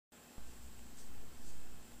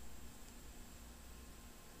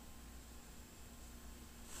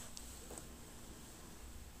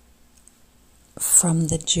From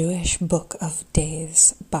the Jewish Book of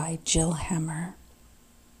Days by Jill Hammer.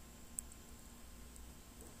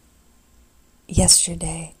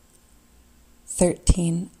 Yesterday,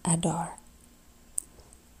 13 Adar.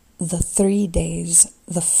 The 3 days,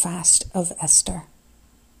 the fast of Esther.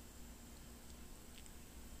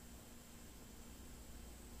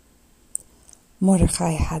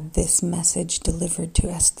 Mordecai had this message delivered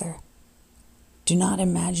to Esther. Do not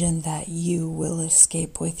imagine that you will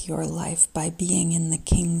escape with your life by being in the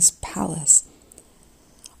king's palace.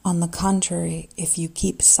 On the contrary, if you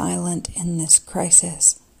keep silent in this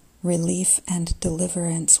crisis, relief and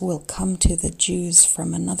deliverance will come to the Jews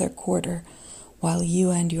from another quarter, while you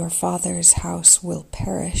and your father's house will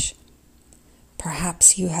perish.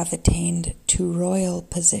 Perhaps you have attained to royal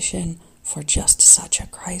position for just such a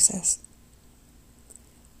crisis.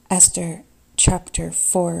 Esther chapter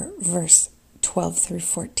 4, verse 12 through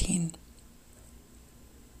 14.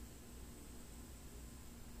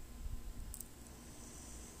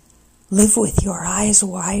 Live with your eyes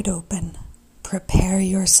wide open. Prepare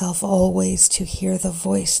yourself always to hear the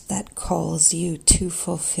voice that calls you to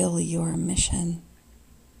fulfill your mission.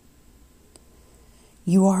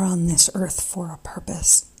 You are on this earth for a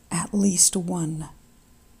purpose, at least one.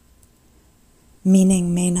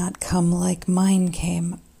 Meaning may not come like mine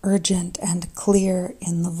came, urgent and clear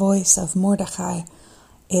in the voice of Mordecai,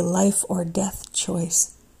 a life or death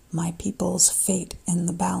choice, my people's fate in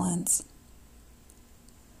the balance.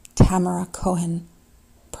 Tamara Cohen,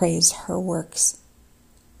 praise her works.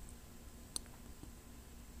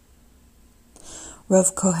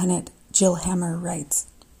 Rav Kohenet Jill Hammer writes,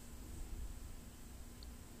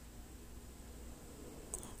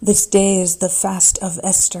 This day is the fast of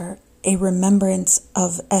Esther, a remembrance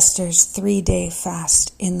of Esther's 3-day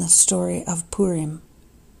fast in the story of Purim.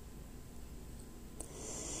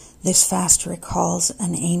 This fast recalls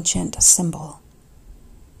an ancient symbol,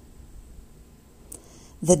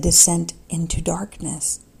 the descent into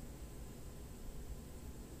darkness.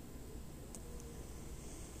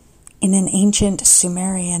 In an ancient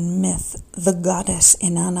Sumerian myth, the goddess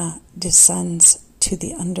Inanna descends to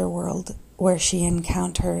the underworld, where she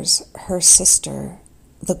encounters her sister,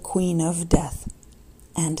 the Queen of Death,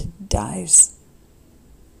 and dies.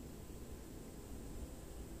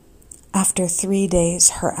 After 3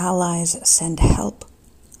 days, her allies send help.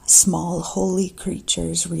 Small holy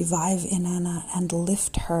creatures revive Inanna and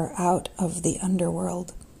lift her out of the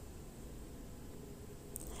underworld.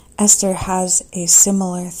 Esther has a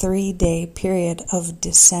similar 3-day period of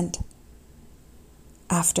descent,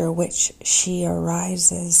 after which she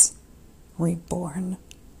arises, reborn.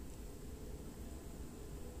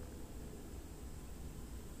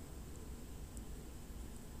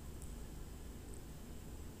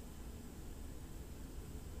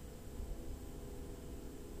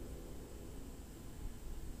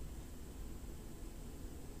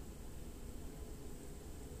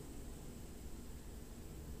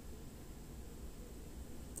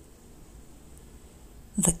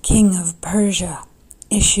 The king of Persia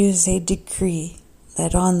issues a decree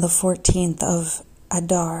that on the 14th of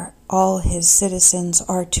Adar, all his citizens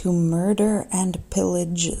are to murder and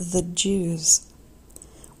pillage the Jews.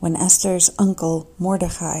 When Esther's uncle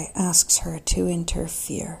Mordecai asks her to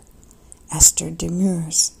interfere, Esther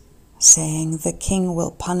demurs, saying the king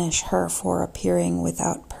will punish her for appearing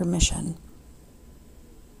without permission.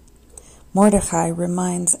 Mordecai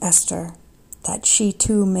reminds Esther that she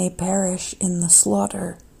too may perish in the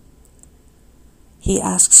slaughter. He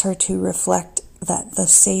asks her to reflect that the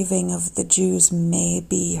saving of the Jews may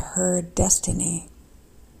be her destiny.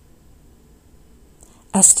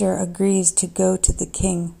 Esther agrees to go to the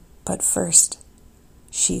king, but first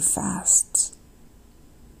she fasts.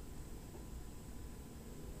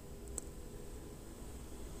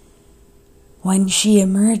 When she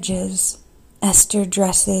emerges, Esther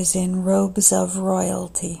dresses in robes of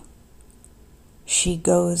royalty. She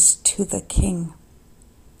goes to the king,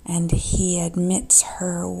 and he admits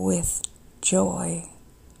her with joy.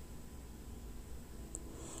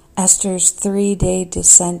 Esther's 3-day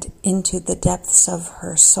descent into the depths of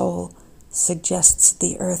her soul suggests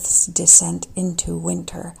the earth's descent into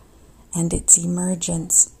winter and its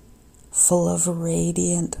emergence, full of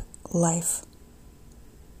radiant life.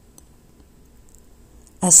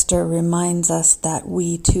 Esther reminds us that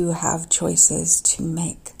we too have choices to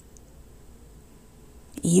make,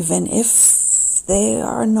 even if they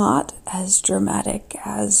are not as dramatic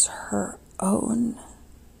as her own.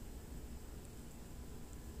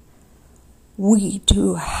 We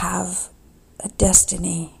too have a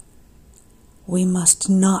destiny. We must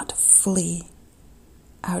not flee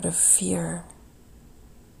out of fear.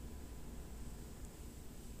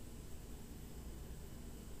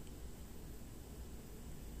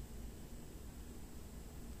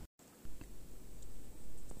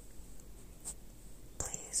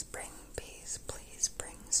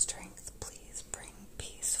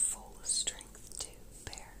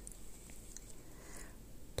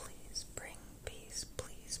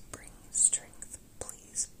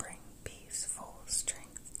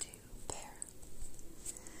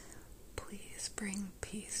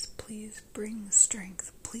 please bring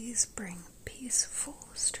strength. Please bring peaceful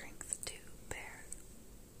strength to bear.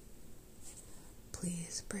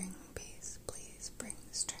 Please bring peace. Please bring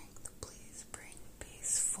strength. Please bring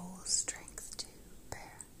peaceful strength to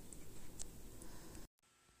bear.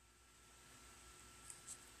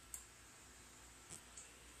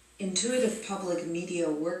 Intuitive Public Media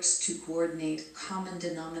works to coordinate common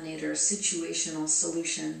denominator situational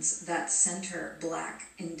solutions that center Black,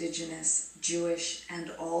 Indigenous, Jewish,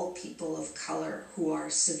 and all people of color who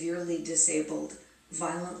are severely disabled,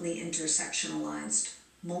 violently intersectionalized,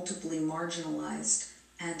 multiply marginalized,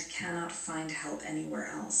 and cannot find help anywhere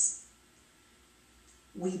else.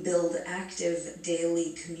 We build active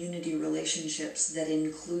daily community relationships that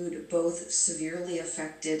include both severely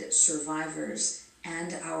affected survivors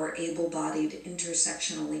and our able-bodied,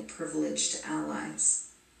 intersectionally privileged allies.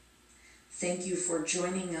 Thank you for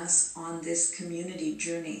joining us on this community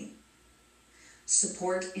journey.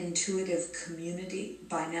 Support Intuitive Community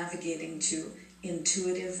by navigating to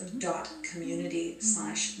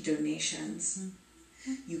intuitive.community/donations.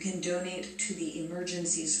 You can donate to the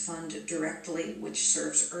Emergencies Fund directly, which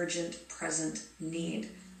serves urgent, present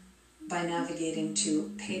need, by navigating to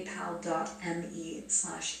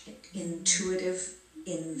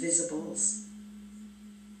paypal.me/intuitiveinvisibles.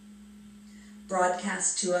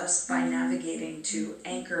 Broadcast to us by navigating to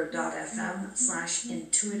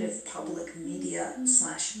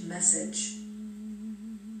anchor.fm/intuitivepublicmedia/message.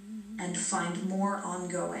 And find more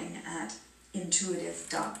ongoing at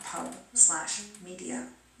intuitive.pub/media.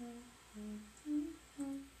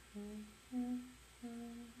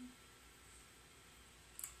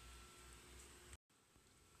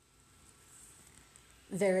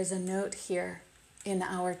 There is a note here in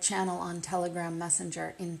our channel on Telegram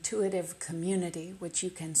Messenger, Intuitive Community, which you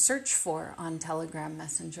can search for on Telegram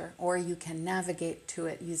Messenger, or you can navigate to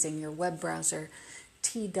it using your web browser,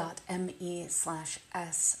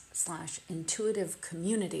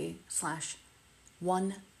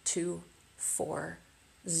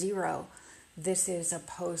 t.me/intuitivecommunity/1240. This is a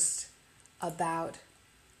post about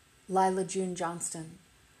Lila June Johnston,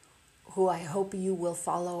 who I hope you will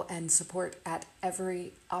follow and support at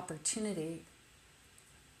every opportunity.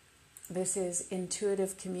 This is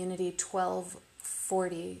Intuitive Community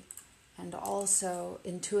 1240 and also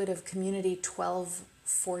Intuitive Community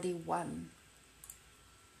 1241.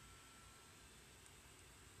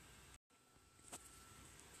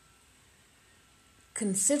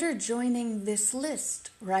 Consider joining this list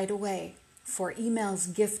right away for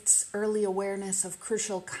emails, gifts, early awareness of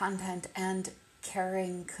crucial content, and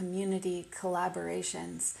caring community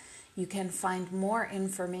collaborations. You can find more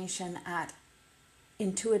information at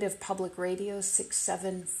Intuitive Public Radio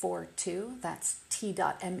 6742. That's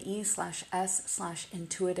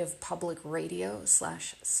t.me/s/Intuitive Public Radio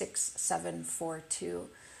 /6742.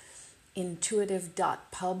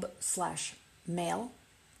 Intuitive.pub/mail,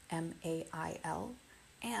 MAIL,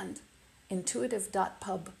 and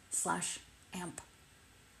intuitive.pub/amp.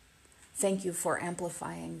 Thank you for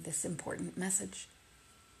amplifying this important message.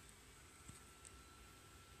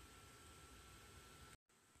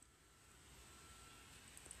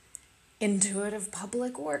 Intuitive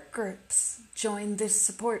Public Work Groups. Join this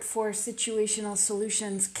support for situational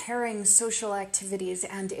solutions, caring social activities,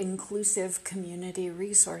 and inclusive community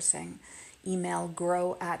resourcing. Email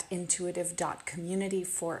grow@intuitive.community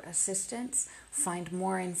for assistance. Find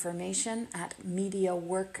more information at Media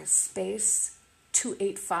Workspace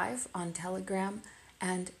 285 on Telegram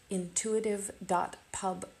and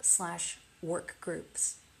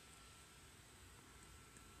intuitive.pub/workgroups.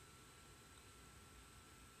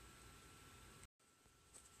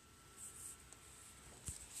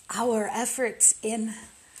 Our efforts in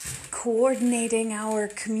coordinating our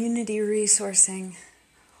community resourcing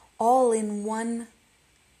all in one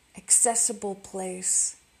accessible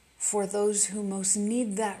place for those who most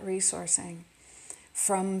need that resourcing.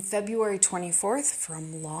 From February 24th,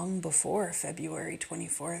 from long before February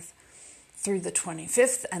 24th, through the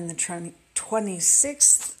 25th and the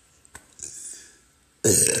 26th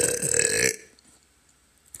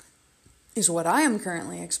is what I am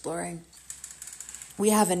currently exploring.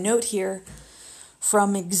 We have a note here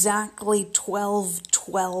from exactly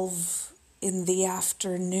 12:12 in the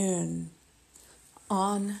afternoon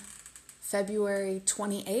on February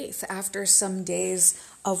 28th, after some days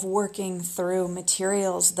of working through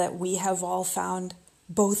materials that we have all found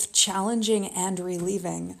both challenging and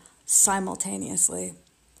relieving simultaneously.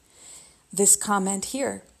 This comment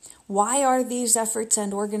here: why are these efforts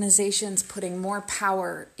and organizations putting more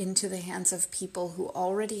power into the hands of people who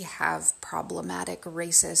already have problematic,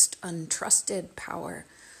 racist, untrusted power?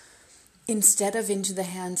 instead of into the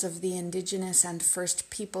hands of the indigenous and first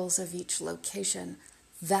peoples of each location?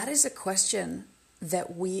 That is a question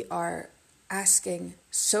that we are asking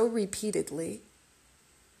so repeatedly.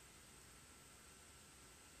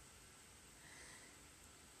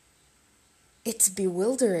 It's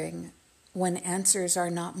bewildering when answers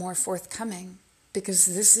are not more forthcoming, because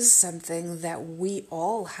this is something that we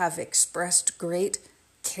all have expressed great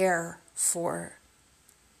care for.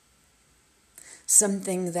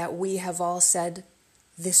 Something that we have all said,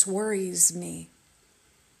 this worries me.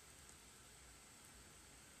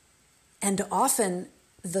 And often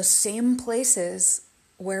the same places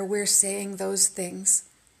where we're saying those things,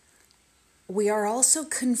 we are also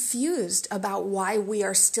confused about why we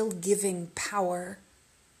are still giving power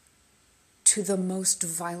to the most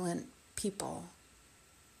violent people.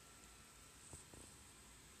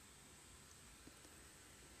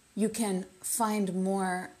 You can find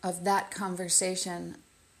more of that conversation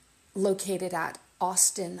located at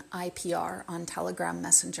Austin IPR on Telegram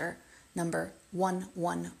Messenger, number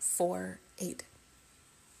 1148.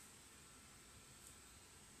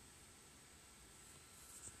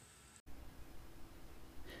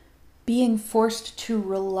 Being forced to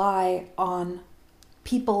rely on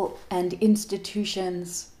people and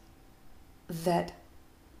institutions that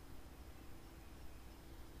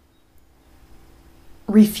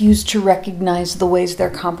refuse to recognize the ways they're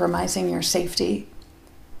compromising your safety,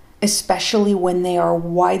 especially when they are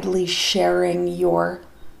widely sharing your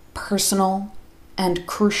personal and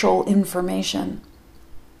crucial information.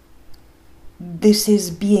 This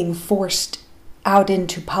is being forced out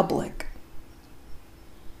into public.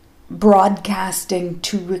 Broadcasting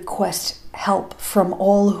to request help from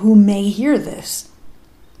all who may hear this.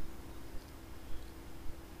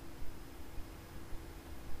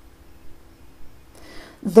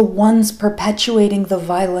 The ones perpetuating the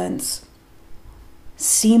violence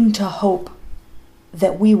seem to hope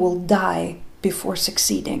that we will die before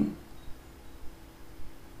succeeding.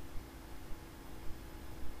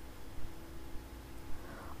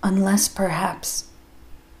 Unless perhaps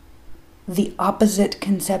the opposite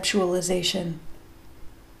conceptualization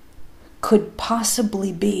could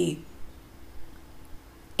possibly be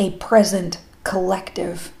a present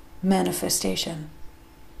collective manifestation.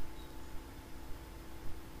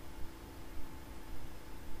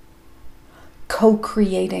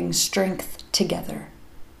 Co-creating strength together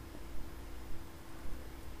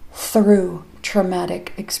through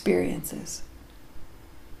traumatic experiences.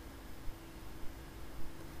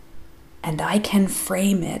 And I can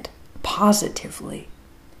frame it positively.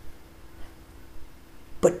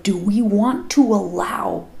 But do we want to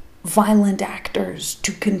allow violent actors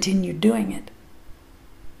to continue doing it?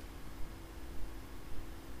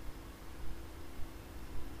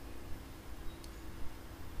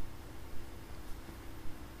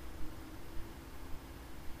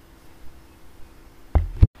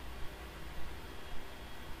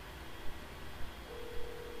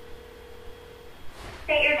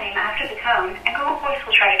 State your name after the tone, and Google Voice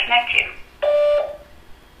will try to connect you.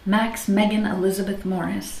 Max Megan Elizabeth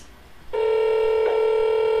Morris.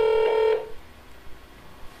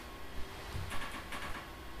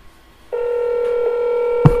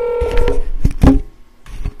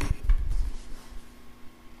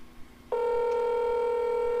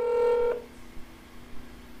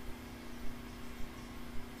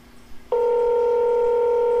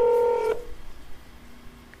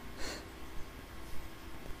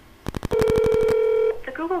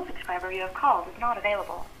 The Google subscriber you have called is not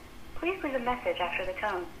available. Please leave a message after the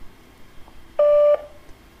tone.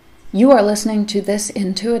 You are listening to This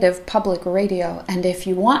Intuitive Public Radio, and if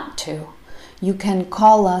you want to, you can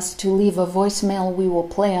call us to leave a voicemail we will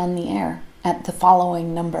play on the air at the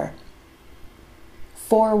following number: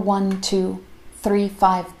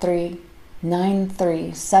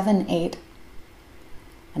 412-353-9378.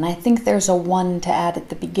 And I think there's a 1 to add at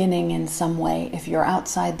the beginning in some way if you're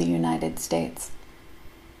outside the United States.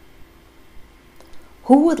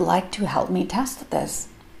 Who would like to help me test this?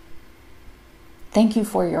 Thank you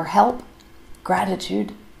for your help,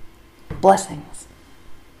 gratitude, blessings.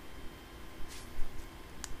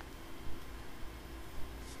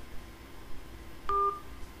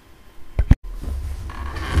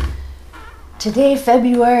 Today,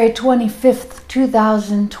 February 25th,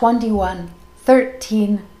 2021,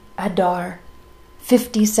 13 Adar,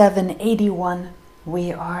 5781,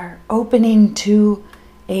 we are opening to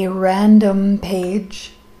a random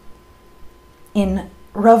page in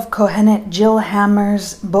Rav Kohenet Jill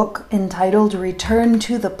Hammer's book entitled Return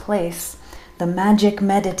to the Place, The Magic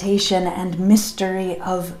Meditation and Mystery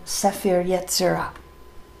of Sefer Yetzirah.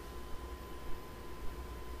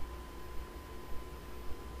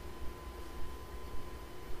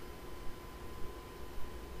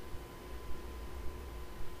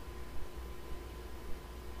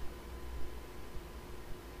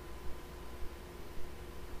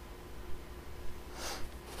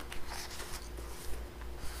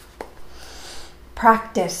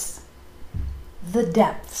 Practice the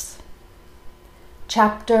depths.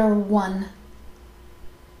 Chapter 1,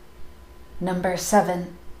 Number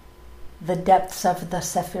 7, The Depths of the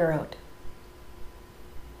Sephirot.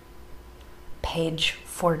 Page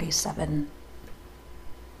 47.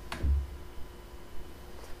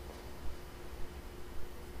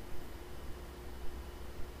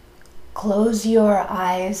 Close your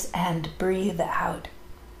eyes and breathe out.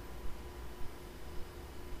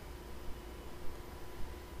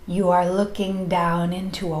 You are looking down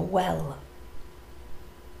into a well.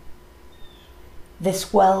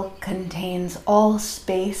 This well contains all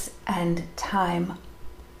space and time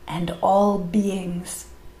and all beings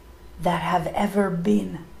that have ever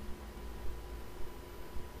been.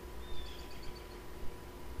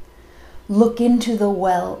 Look into the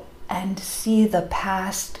well and see the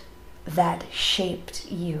past that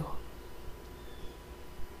shaped you.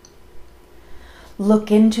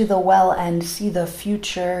 Look into the well and see the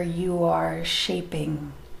future you are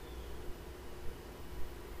shaping.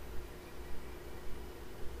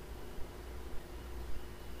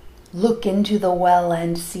 Look into the well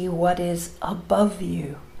and see what is above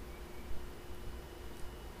you.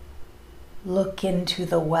 Look into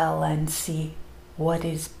the well and see what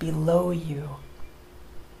is below you.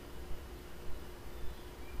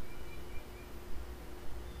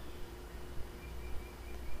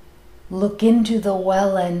 Look into the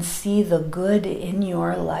well and see the good in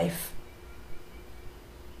your life.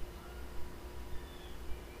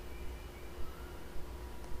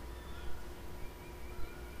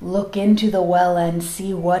 Look into the well and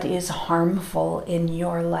see what is harmful in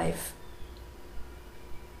your life.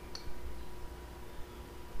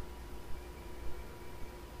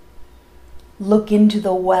 Look into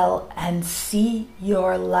the well and see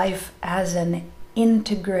your life as an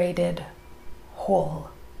integrated whole.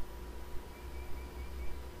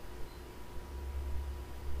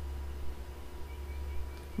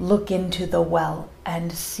 Look into the well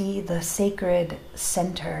and see the sacred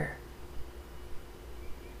center.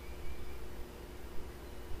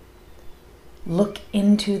 Look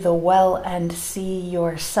into the well and see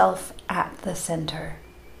yourself at the center.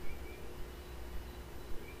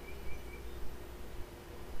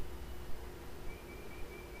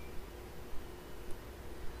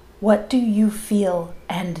 What do you feel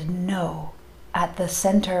and know at the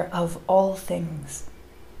center of all things?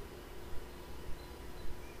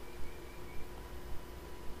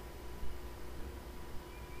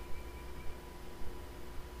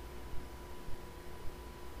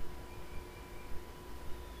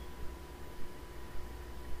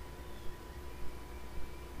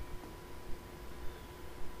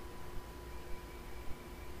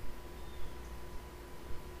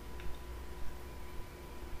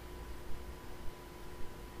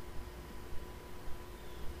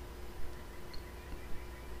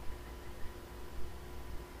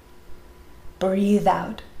 Breathe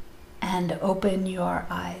out and open your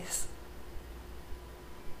eyes.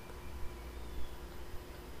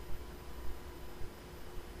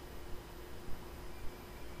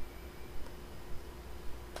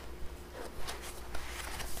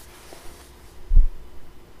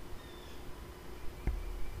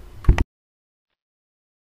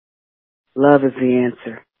 Love is the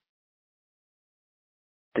answer,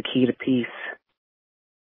 the key to peace.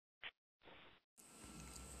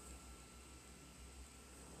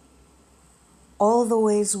 All the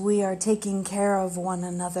ways we are taking care of one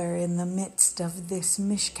another in the midst of this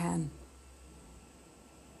Mishkan.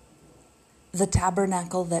 The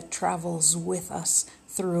tabernacle that travels with us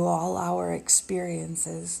through all our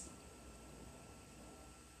experiences.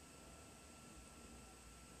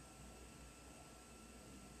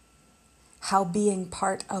 How being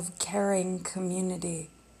part of caring community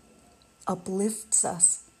uplifts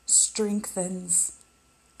us, strengthens,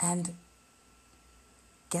 and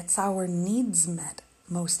gets our needs met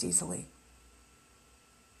most easily.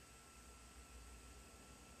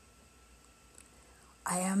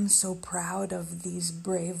 I am so proud of these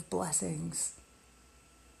brave blessings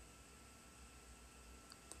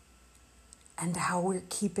and how we're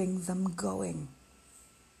keeping them going.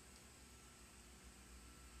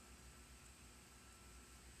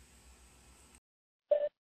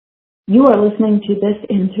 You are listening to this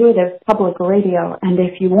Intuitive Public Radio, and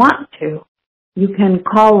if you want to, you can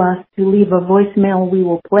call us to leave a voicemail we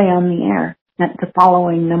will play on the air at the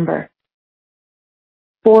following number: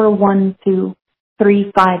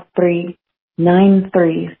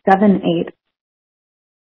 412-353-9378.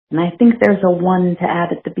 And I think there's a 1 to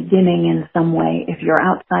add at the beginning in some way if you're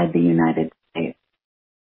outside the United States.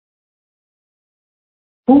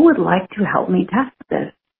 Who would like to help me test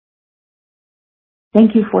this?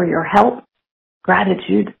 Thank you for your help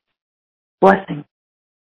gratitude, blessing.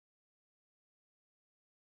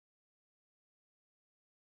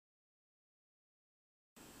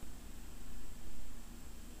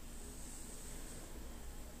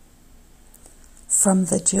 From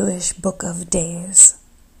the Jewish Book of Days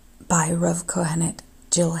by Rav Kohenet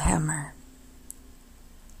Jill Hammer.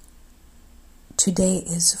 Today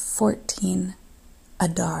is 14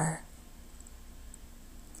 Adar.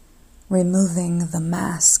 Removing the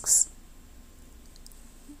masks.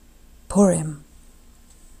 Purim.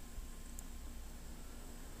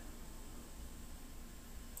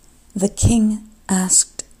 The king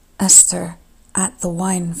asked Esther at the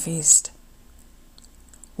wine feast,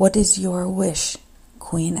 "What is your wish,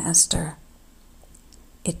 Queen Esther?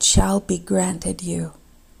 It shall be granted you.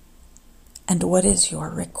 And what is your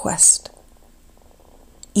request?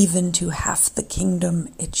 Even to half the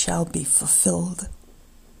kingdom it shall be fulfilled."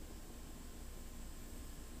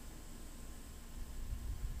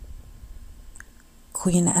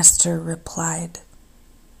 Queen Esther replied,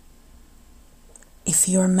 "If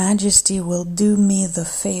your majesty will do me the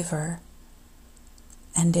favor,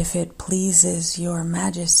 and if it pleases your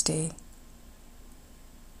majesty,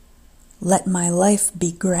 let my life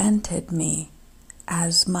be granted me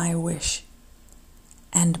as my wish,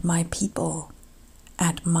 and my people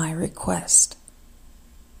at my request.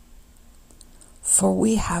 For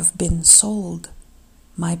we have been sold,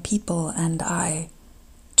 my people and I,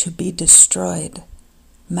 to be destroyed,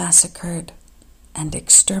 massacred, and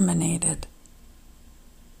exterminated."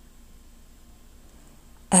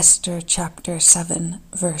 Esther chapter 7,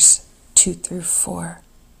 verse 2 through 4.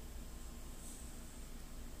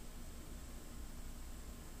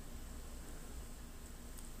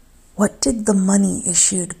 What did the money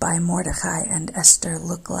issued by Mordecai and Esther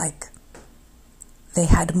look like? They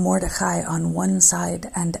had Mordecai on one side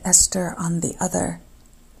and Esther on the other,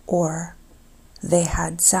 or they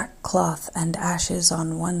had sackcloth and ashes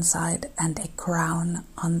on one side and a crown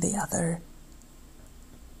on the other.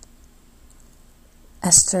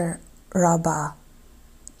 Esther Rabbah,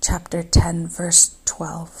 chapter 10, verse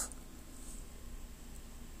 12.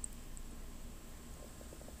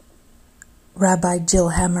 Rabbi Jill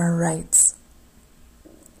Hammer writes,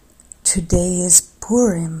 "Today is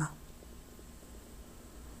Purim."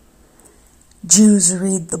 Jews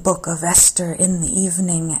read the book of Esther in the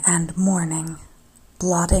evening and morning,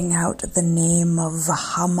 blotting out the name of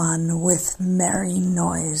Haman with merry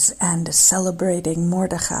noise and celebrating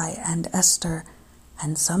Mordecai and Esther,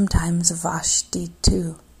 and sometimes Vashti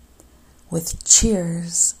too, with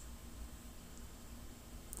cheers.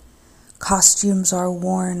 Costumes are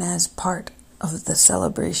worn as part of the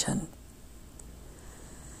celebration.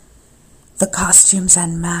 The costumes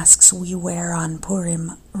and masks we wear on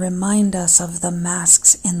Purim remind us of the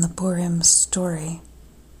masks in the Purim story.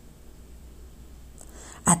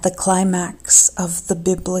 At the climax of the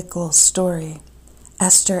biblical story,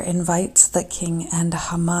 Esther invites the king and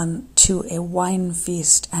Haman to a wine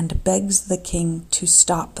feast and begs the king to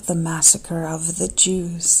stop the massacre of the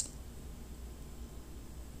Jews.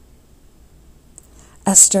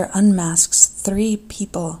 Esther unmasks 3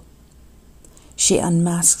 people. She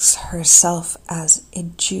unmasks herself as a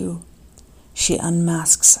Jew. She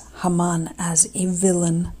unmasks Haman as a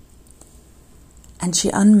villain. And she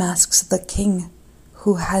unmasks the king,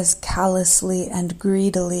 who has callously and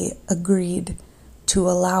greedily agreed to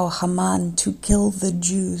allow Haman to kill the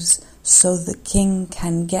Jews so the king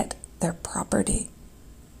can get their property.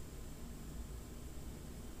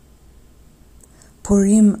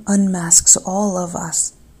 Purim unmasks all of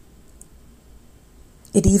us.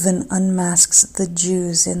 It even unmasks the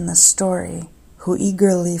Jews in the story, who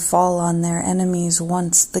eagerly fall on their enemies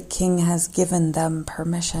once the king has given them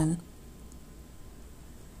permission.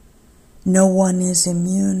 No one is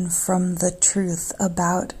immune from the truth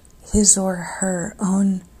about his or her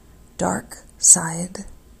own dark side.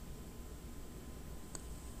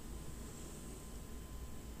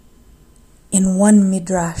 In one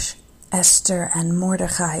midrash, Esther and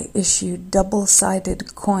Mordecai issued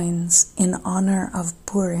double-sided coins in honor of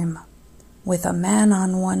Purim, with a man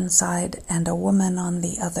on one side and a woman on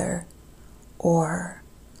the other, or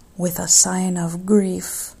with a sign of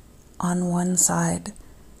grief on one side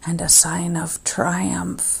and a sign of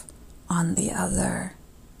triumph on the other.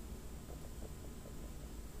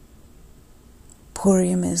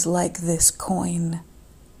 Purim is like this coin,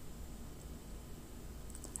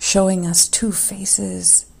 showing us 2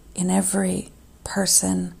 faces in every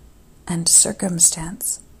person and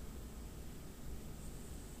circumstance.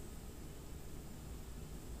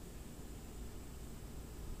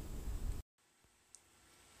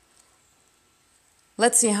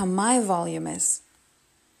 Let's see how my volume is.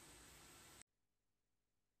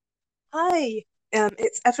 Hi,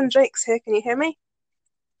 it's Evan Jakes here. Can you hear me?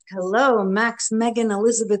 Hello, Max, Megan,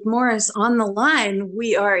 Elizabeth Morris on the line.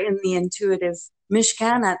 We are in the Intuitive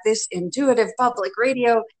Mishkan at this Intuitive Public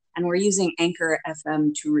Radio, and we're using Anchor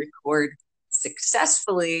FM to record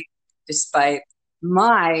successfully despite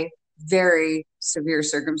my very severe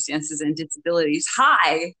circumstances and disabilities.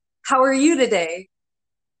 Hi, how are you today?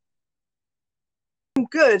 I'm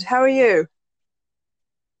good. How are you?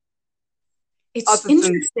 It's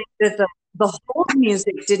interesting that the whole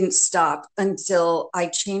music didn't stop until I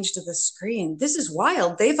changed the screen. This is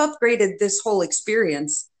wild. They've upgraded this whole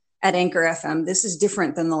experience at Anchor FM. This is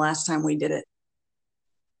different than the last time we did it.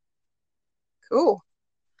 Cool.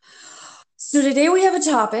 So today we have a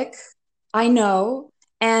topic, I know,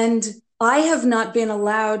 and I have not been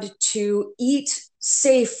allowed to eat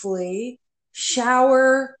safely,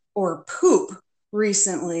 shower, or poop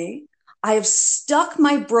recently. I have stuck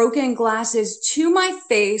my broken glasses to my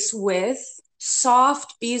face with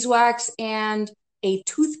soft beeswax and a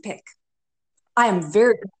toothpick. I am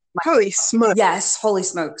very... Holy smokes. Yes, holy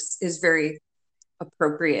smokes is very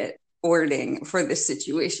appropriate wording for this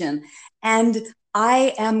situation. And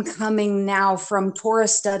I am coming now from Torah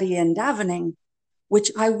study and davening,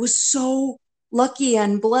 which I was so lucky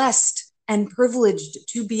and blessed and privileged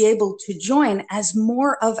to be able to join, as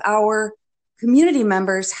more of our community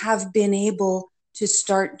members have been able to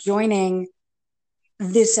start joining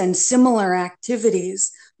this and similar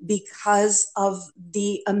activities because of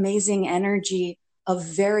the amazing energy of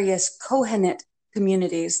various Kohenet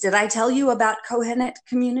communities. Did I tell you about Kohenet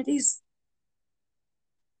communities?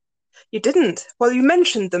 You didn't. Well, you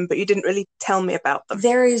mentioned them, but you didn't really tell me about them.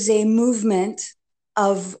 There is a movement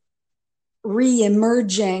of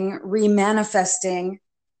re-emerging, re-manifesting,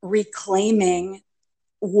 reclaiming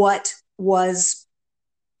what was,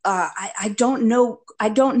 I don't know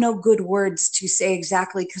good words to say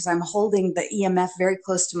exactly because I'm holding the EMF very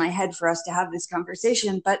close to my head for us to have this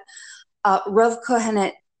conversation, but Rav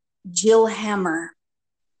Kohenet Jill Hammer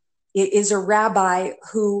is a rabbi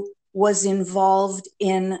who was involved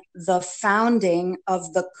in the founding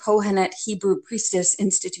of the Kohenet Hebrew Priestess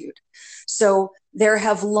Institute. So there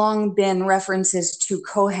have long been references to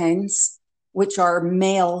Kohens, which are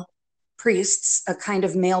male priests, a kind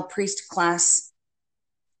of male priest class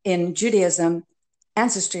in Judaism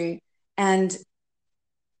ancestry, and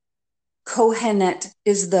Kohenet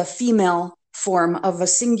is the female form of a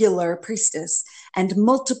singular priestess, and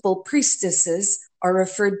multiple priestesses are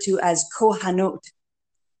referred to as Kohanot.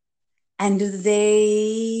 And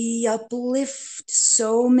they uplift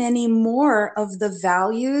so many more of the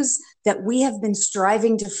values that we have been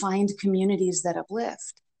striving to find communities that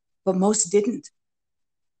uplift, but most didn't.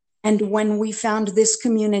 And when we found this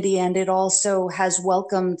community, and it also has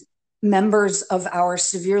welcomed members of our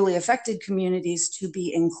severely affected communities to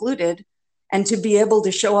be included and to be able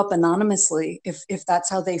to show up anonymously if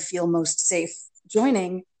that's how they feel most safe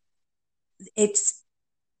joining, it's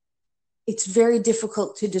very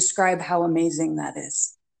difficult to describe how amazing that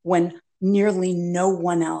is when nearly no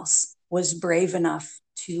one else was brave enough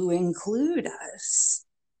to include us.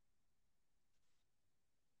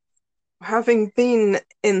 Having been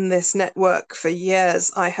in this network for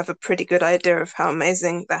years, I have a pretty good idea of how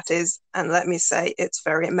amazing that is. And let me say, it's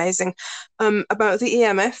very amazing. About the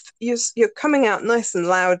EMF, you're coming out nice and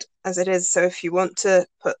loud as it is. So if you want to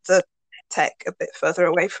put the tech a bit further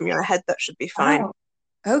away from your head, that should be fine.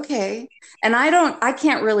 Oh, okay. And I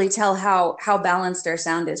can't really tell how balanced our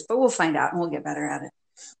sound is, but we'll find out and we'll get better at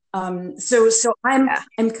it. So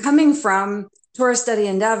I'm coming from Torah study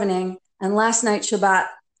and davening, and last night Shabbat,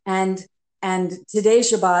 and today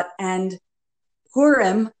Shabbat, and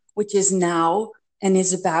Purim, which is now and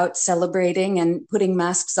is about celebrating and putting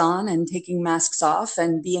masks on and taking masks off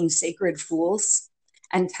and being sacred fools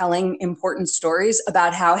and telling important stories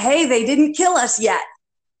about how, hey, they didn't kill us yet.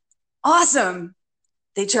 Awesome.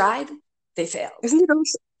 They tried, they failed. Isn't it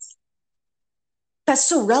also? That's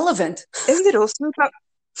so relevant. Isn't it also about?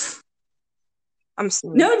 I'm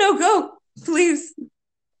sorry. No, go, please.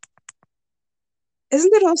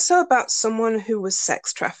 Isn't it also about someone who was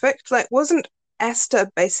sex trafficked? Like, wasn't Esther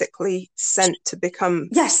basically sent to become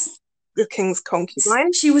the king's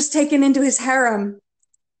concubine? She was taken into his harem.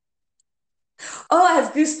 Oh, I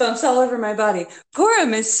have goosebumps all over my body.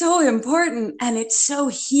 Purim is so important, and it's so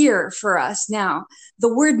here for us now.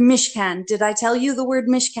 The word Mishkan. Did I tell you the word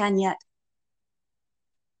Mishkan yet?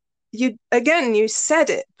 You said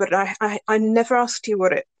it, but I never asked you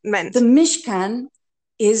what it meant. The Mishkan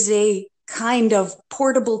is a kind of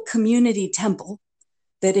portable community temple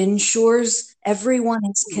that ensures everyone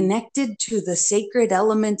is connected to the sacred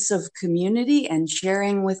elements of community and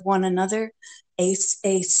sharing with one another,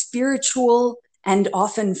 a spiritual and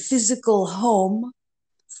often physical home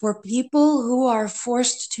for people who are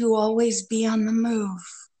forced to always be on the move.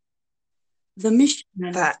 The mission.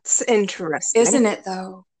 That's interesting. Isn't it,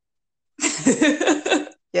 though?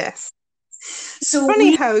 Yes. So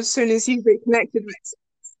funny how as soon as you reconnected with...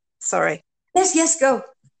 Sorry. Yes, go.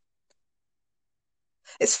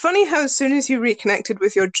 It's funny how as soon as you reconnected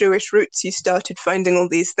with your Jewish roots, you started finding all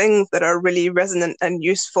these things that are really resonant and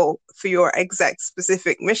useful for your exact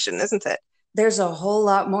specific mission, isn't it? There's a whole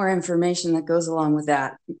lot more information that goes along with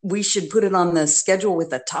that. We should put it on the schedule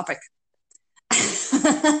with a topic.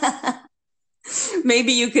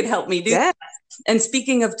 Maybe you could help me do that. And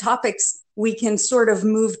speaking of topics, we can sort of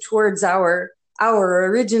move towards our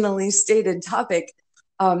originally stated topic.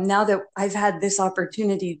 Now that I've had this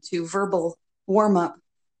opportunity to verbal warm up.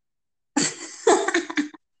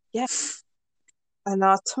 Yes. And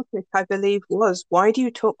our topic, I believe, was, why do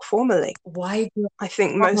you talk formally? Why do I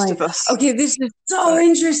think most of us... Okay, this is so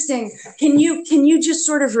interesting. Can you just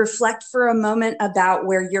sort of reflect for a moment about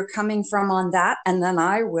where you're coming from on that? And then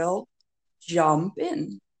I will jump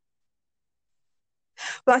in.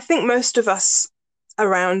 Well, I think most of us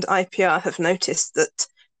around IPR have noticed that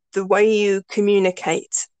the way you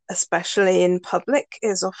communicate, especially in public,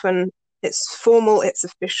 is often, it's formal, it's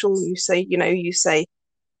official. You say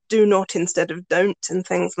do not instead of don't and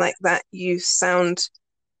things like that. You sound,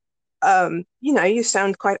 you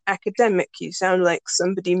sound quite academic. You sound like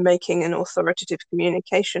somebody making an authoritative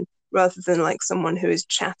communication rather than like someone who is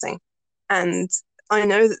chatting. And I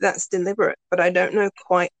know that that's deliberate, but I don't know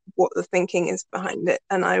quite what the thinking is behind it.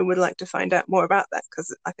 And I would like to find out more about that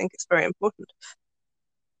because I think it's very important.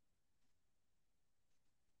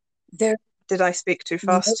 Did I speak too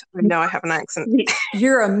fast? No, I have an accent.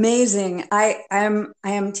 You're amazing. I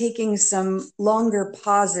am taking some longer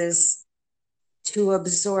pauses to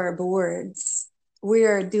absorb words. We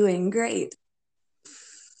are doing great.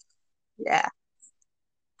 Yeah.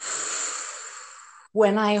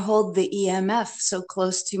 When I hold the EMF so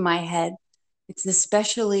close to my head, it's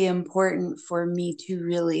especially important for me to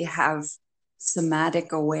really have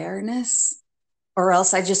somatic awareness, or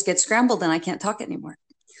else I just get scrambled and I can't talk anymore.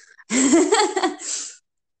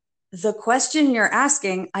 The question you're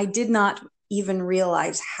asking, I did not even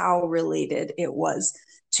realize how related it was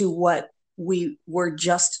to what we were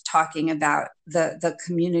just talking about, the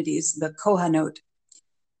communities, the Kohanot.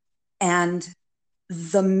 And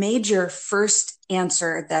the major first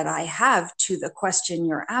answer that I have to the question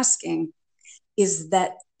you're asking is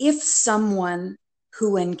that if someone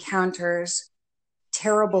who encounters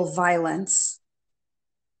terrible violence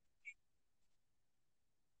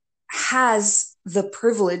has the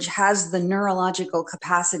privilege, has the neurological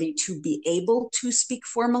capacity to be able to speak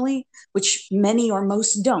formally, which many or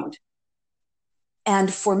most don't.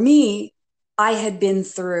 And for me, I had been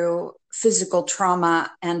through physical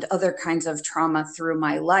trauma and other kinds of trauma through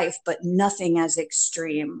my life, but nothing as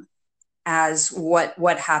extreme as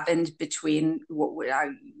what happened between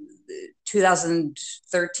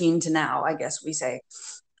 2013 to now, I guess we say.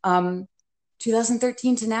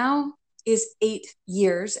 2013 to now is 8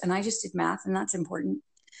 years, and I just did math, and that's important.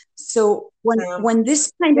 So when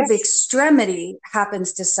this kind of extremity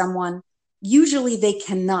happens to someone, usually they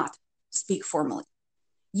cannot speak formally.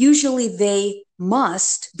 Usually they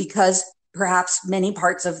must, because perhaps many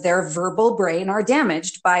parts of their verbal brain are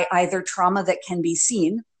damaged by either trauma that can be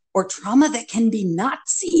seen or trauma that can be not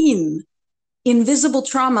seen. Invisible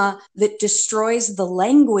trauma that destroys the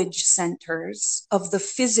language centers of the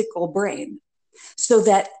physical brain. So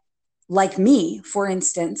that, like me, for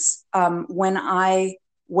instance, when I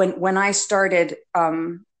started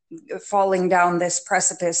falling down this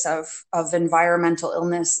precipice of environmental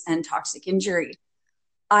illness and toxic injury,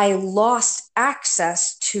 I lost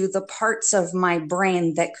access to the parts of my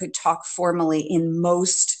brain that could talk formally in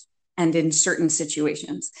most and in certain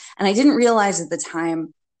situations. And I didn't realize at the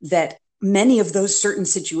time that many of those certain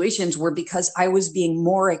situations were because I was being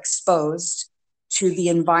more exposed to the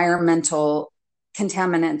environmental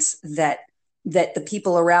contaminants that the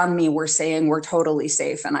people around me were saying were totally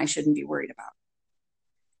safe and I shouldn't be worried about.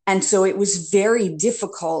 And so it was very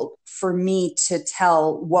difficult for me to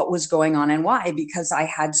tell what was going on and why, because I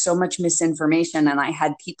had so much misinformation and I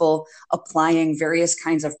had people applying various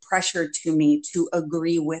kinds of pressure to me to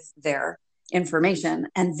agree with their information.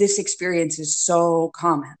 And this experience is so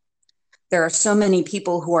common. There are so many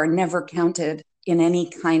people who are never counted in any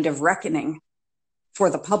kind of reckoning for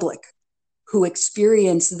the public who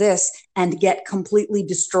experience this and get completely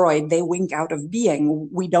destroyed. They wink out of being.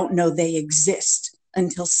 We don't know they exist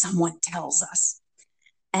until someone tells us.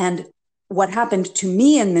 And what happened to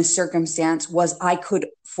me in this circumstance was I could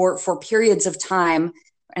for periods of time,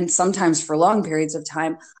 and sometimes for long periods of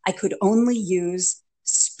time, I could only use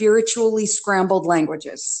spiritually scrambled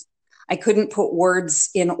languages. I couldn't put words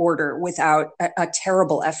in order without a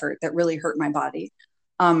terrible effort that really hurt my body.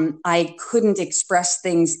 I couldn't express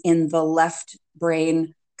things in the left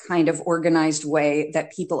brain kind of organized way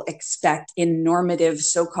that people expect in normative,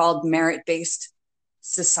 so-called merit-based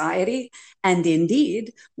society. And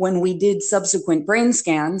indeed, when we did subsequent brain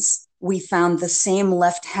scans, we found the same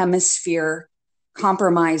left hemisphere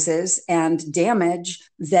compromises and damage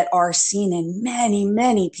that are seen in many,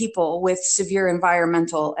 many people with severe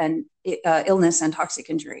environmental and illness and toxic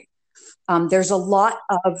injury. There's a lot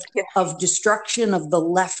of destruction of the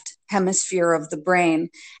left hemisphere of the brain,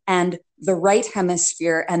 and the right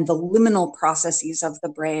hemisphere and the liminal processes of the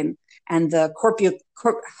brain and the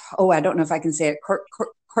I don't know if I can say it,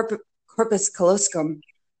 corpus callosum,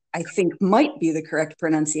 I think might be the correct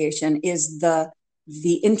pronunciation, is the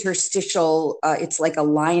interstitial, it's like a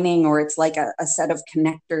lining, or it's like a set of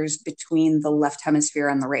connectors between the left hemisphere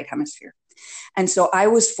and the right hemisphere. And so I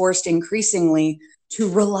was forced increasingly to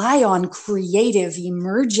rely on creative,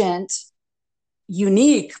 emergent,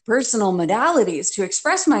 unique personal modalities to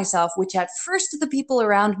express myself, which at first the people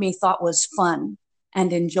around me thought was fun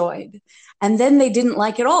and enjoyed. And then they didn't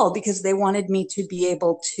like it all because they wanted me to be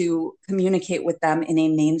able to communicate with them in a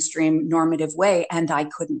mainstream normative way, and I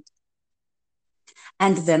couldn't.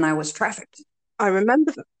 And then I was trafficked. I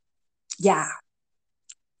remember that. Yeah.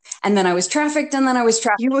 And then I was trafficked, and then I was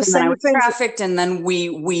trafficked, You were and then I was saying trafficked, and then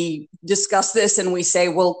we discuss this and we say,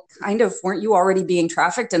 well, kind of, weren't you already being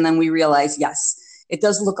trafficked? And then we realize, yes, it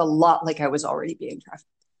does look a lot like I was already being trafficked.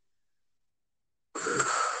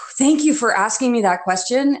 Thank you for asking me that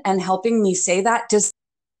question and helping me say that. Does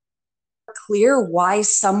it clear why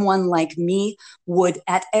someone like me would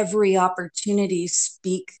at every opportunity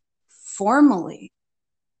speak formally?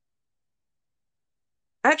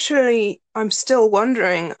 Actually, I'm still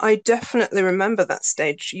wondering. I definitely remember that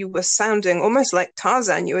stage. You were sounding almost like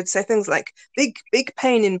Tarzan. You would say things like big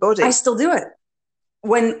pain in body. I still do it.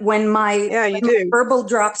 When my verbal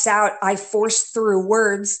drops out, I force through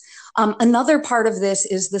words. Another part of this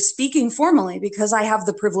is the speaking formally, because I have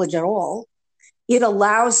the privilege at all. It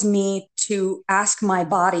allows me to ask my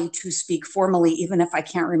body to speak formally, even if I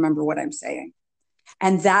can't remember what I'm saying.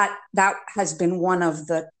 And that has been one of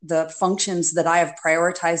the functions that I have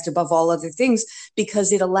prioritized above all other things,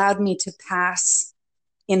 because it allowed me to pass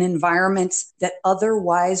in environments that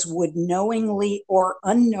otherwise would knowingly or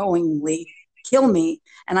unknowingly kill me.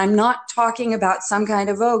 And I'm not talking about some kind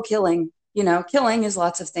of, killing. Killing is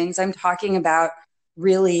lots of things. I'm talking about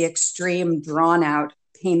really extreme, drawn out,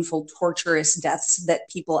 painful, torturous deaths that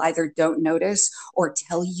people either don't notice or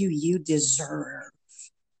tell you deserve.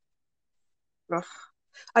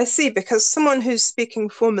 I see, because someone who's speaking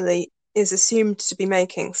formally is assumed to be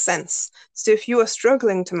making sense. So if you are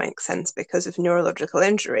struggling to make sense because of neurological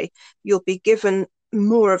injury, you'll be given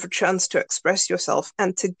more of a chance to express yourself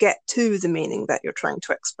and to get to the meaning that you're trying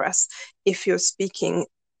to express if you're speaking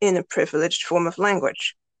in a privileged form of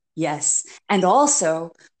language. Yes. And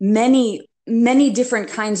also many, many different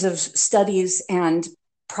kinds of studies and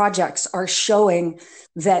projects are showing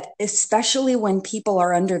that, especially when people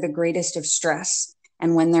are under the greatest of stress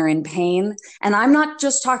and when they're in pain, and I'm not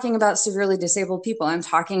just talking about severely disabled people, I'm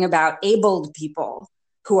talking about abled people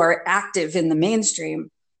who are active in the mainstream.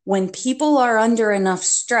 When people are under enough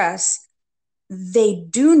stress, they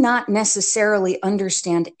do not necessarily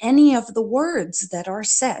understand any of the words that are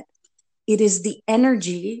said. It is the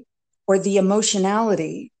energy or the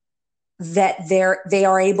emotionality that they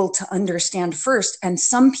are able to understand first. And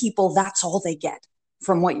some people, that's all they get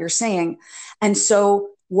from what you're saying. And so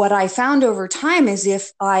what I found over time is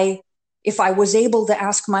if I was able to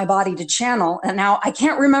ask my body to channel, and now I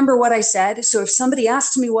can't remember what I said. So if somebody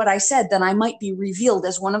asked me what I said, then I might be revealed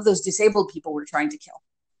as one of those disabled people we're trying to kill.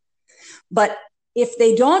 But if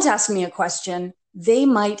they don't ask me a question, they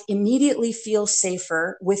might immediately feel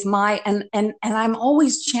safer with and I'm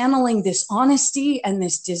always channeling this honesty and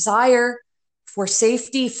this desire for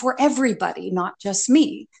safety for everybody, not just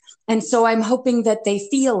me. And so I'm hoping that they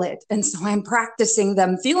feel it. And so I'm practicing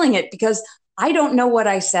them feeling it, because I don't know what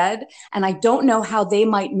I said, and I don't know how they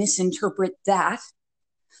might misinterpret that.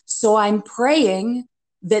 So I'm praying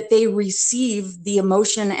that they receive the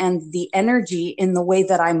emotion and the energy in the way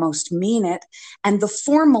that I most mean it. And the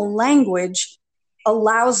formal language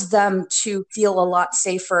allows them to feel a lot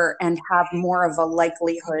safer and have more of a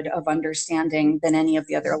likelihood of understanding than any of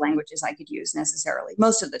the other languages I could use necessarily,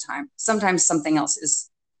 most of the time. Sometimes something else is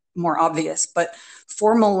more obvious, but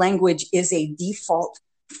formal language is a default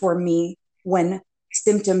for me when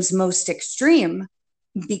symptoms most extreme.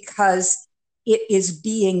 because it is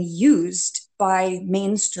being used by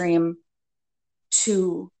mainstream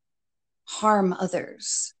to harm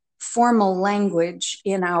others. Formal language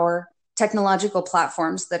in our technological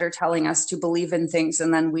platforms that are telling us to believe in things,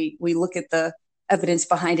 and then we look at the evidence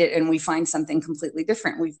behind it and we find something completely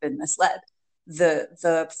different. We've been misled.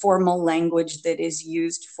 The formal language that is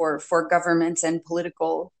used for governments and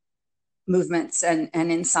political movements and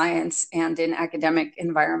in science and in academic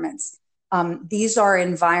environments. These are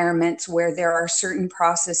environments where there are certain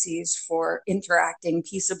processes for interacting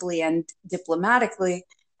peaceably and diplomatically,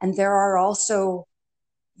 and there are also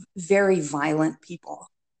very violent people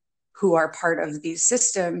who are part of these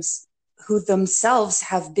systems who themselves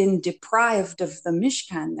have been deprived of the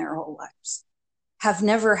Mishkan their whole lives, have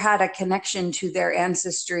never had a connection to their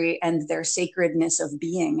ancestry and their sacredness of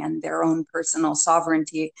being and their own personal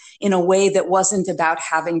sovereignty in a way that wasn't about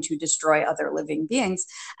having to destroy other living beings.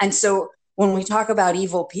 And so when we talk about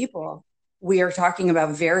evil people, we are talking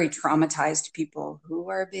about very traumatized people who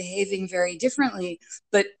are behaving very differently,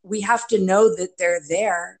 but we have to know that they're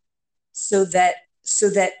there so that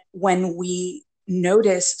when we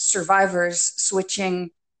notice survivors switching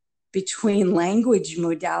between language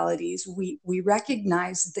modalities, we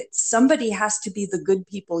recognize that somebody has to be the good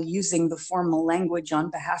people using the formal language on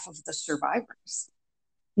behalf of the survivors,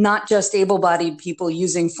 not just able-bodied people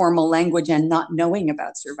using formal language and not knowing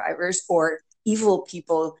about survivors, or evil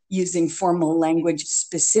people using formal language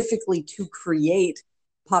specifically to create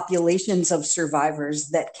populations of survivors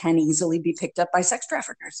that can easily be picked up by sex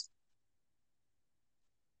traffickers.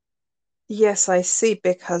 Yes, I see,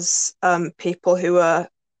 because people who are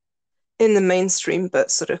in the mainstream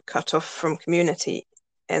but sort of cut off from community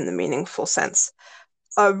in the meaningful sense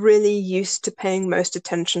are really used to paying most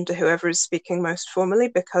attention to whoever is speaking most formally,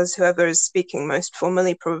 because whoever is speaking most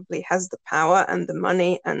formally probably has the power and the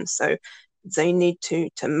money, and so they need to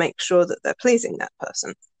make sure that they're pleasing that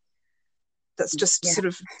person. That's just sort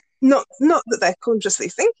of not that they're consciously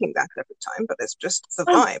thinking that every time, but it's just the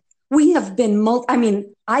vibe. We have been,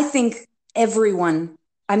 I think everyone,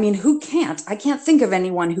 who can't? I can't think of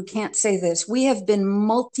anyone who can't say this. We have been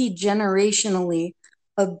multi-generationally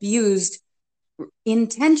abused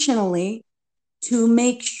intentionally to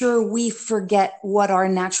make sure we forget what our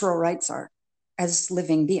natural rights are as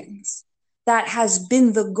living beings. That has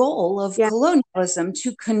been the goal of colonialism,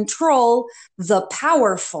 to control the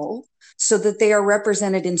powerful so that they are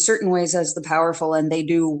represented in certain ways as the powerful and they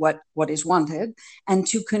do what is wanted, and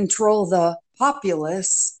to control the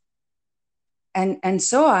populace and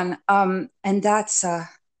so on. And that's,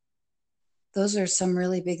 those are some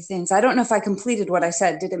really big things. I don't know if I completed what I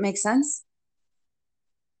said. Did it make sense?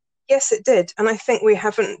 Yes, it did. And I think we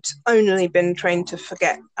haven't only been trained to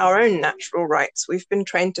forget our own natural rights, we've been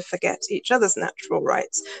trained to forget each other's natural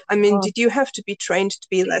rights. Did you have to be trained to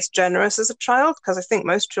be less generous as a child? Because I think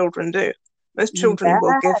most children do. Most children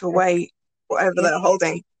will give away whatever they're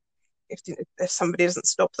holding if somebody doesn't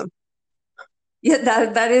stop them. Yeah,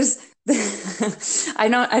 that is, I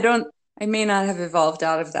may not have evolved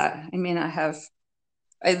out of that. I may not have,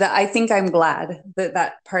 I think I'm glad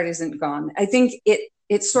that part isn't gone. I think it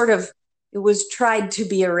was tried to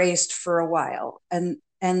be erased for a while, and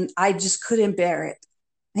I just couldn't bear it.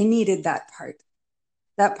 I needed that part.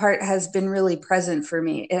 That part has been really present for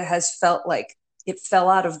me. It has felt like it fell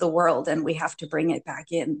out of the world and we have to bring it back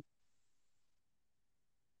in.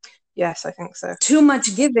 Yes, I think so. Too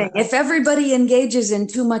much giving. If everybody engages in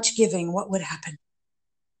too much giving, what would happen?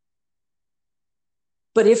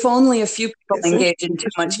 But if only a few people engage in too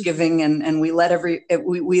much giving and we let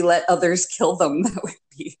others kill them, that would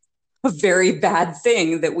be a very bad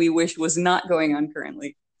thing that we wish was not going on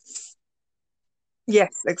currently.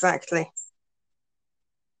 Yes, exactly.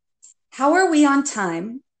 How are we on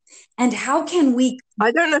time? And how can we?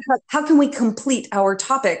 I don't know how can we complete our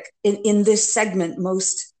topic in this segment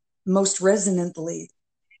most resonantly?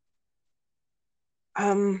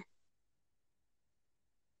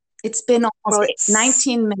 It's been almost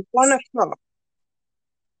 19 minutes. 1 o'clock.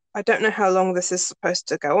 I don't know how long this is supposed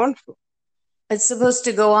to go on for. It's supposed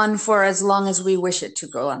to go on for as long as we wish it to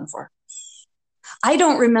go on for. I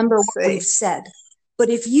don't remember what we've said, but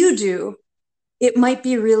if you do, it might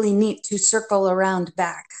be really neat to circle around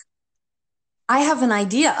back. I have an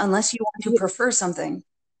idea, unless you want to prefer something.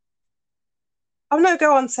 Oh, no,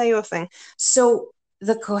 go on, say your thing. So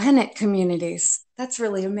the Kohenet communities, that's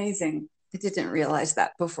really amazing. I didn't realize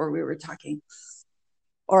that before we were talking.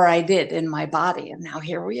 Or I did in my body, and now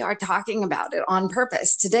here we are talking about it on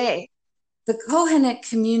purpose today. The Kohenet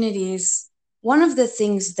communities, one of the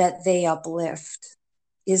things that they uplift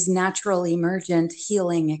is natural emergent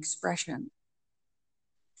healing expression.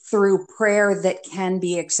 through prayer that can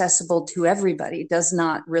be accessible to everybody, does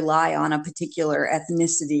not rely on a particular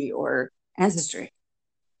ethnicity or ancestry.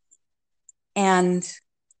 And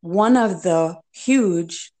one of the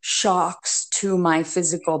huge shocks to my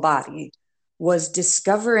physical body was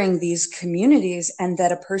discovering these communities, and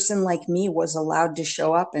that a person like me was allowed to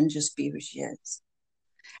show up and just be who she is.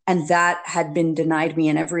 And that had been denied me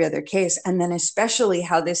in every other case. And then especially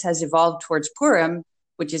how this has evolved towards Purim,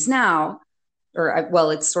 which is now,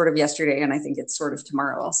 well, it's sort of yesterday, and I think it's sort of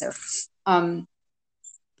tomorrow also.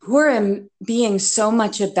 Purim being so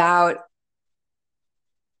much about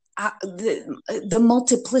the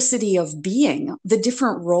multiplicity of being, the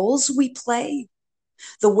different roles we play,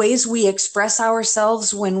 the ways we express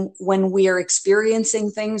ourselves when we are experiencing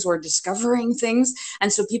things or discovering things.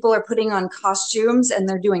 And so people are putting on costumes and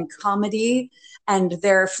they're doing comedy and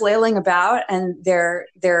they're flailing about and they're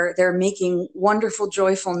making wonderful,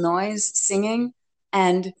 joyful noise, singing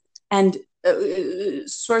and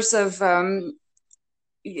sorts of, I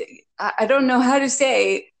don't know how to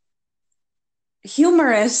say,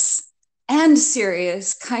 humorous and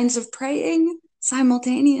serious kinds of praying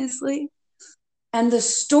simultaneously. And the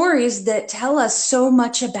stories that tell us so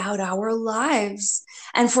much about our lives.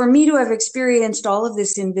 And for me to have experienced all of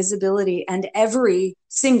this invisibility, and every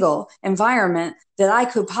single environment that I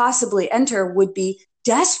could possibly enter would be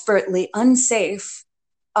desperately unsafe,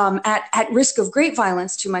 at risk of great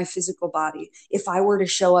violence to my physical body, if I were to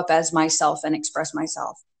show up as myself and express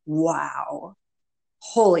myself. Wow.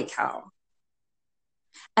 Holy cow.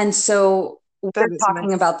 And so we're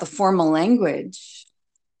talking about the formal language.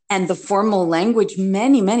 And the formal language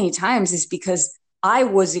many, many times is because I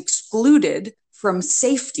was excluded from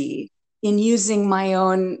safety in using my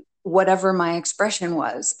own, whatever my expression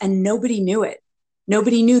was. And nobody knew it.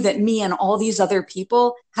 Nobody knew that me and all these other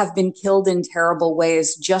people have been killed in terrible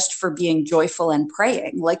ways just for being joyful and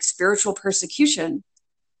praying, like spiritual persecution.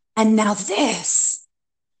 And now this.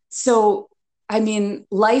 So, I mean,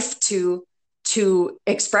 life to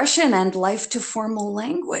expression and life to formal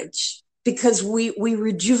language. Because we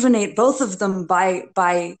rejuvenate both of them by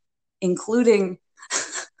including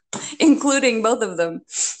both of them.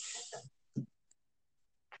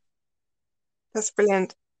 That's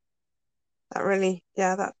brilliant. That really,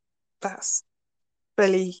 that's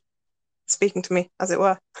really speaking to me, as it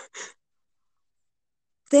were.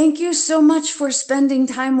 Thank you so much for spending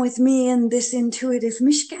time with me in this intuitive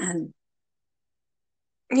Mishkan.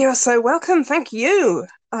 You're so welcome. Thank you.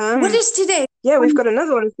 What is today? Yeah, we've got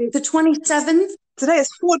another one. The 27th? Today is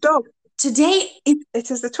 4 Dog. Today? It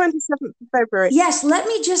is the 27th of February. Yes, let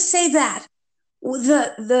me just say that.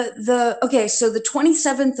 Okay, so the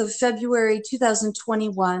 27th of February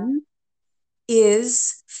 2021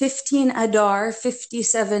 is 15 Adar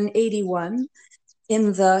 5781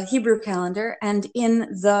 in the Hebrew calendar, and in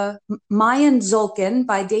the Mayan Zolkin,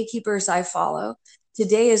 by daykeepers I follow,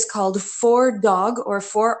 today is called 4 Dog or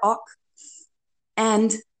 4 Ok.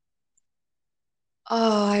 And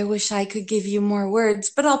oh, I wish I could give you more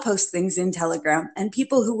words, but I'll post things in Telegram. And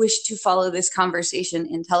people who wish to follow this conversation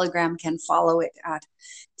in Telegram can follow it at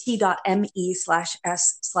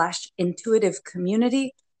t.me/s/intuitive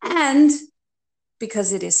community. And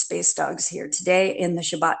because it is Space Dogs here today in the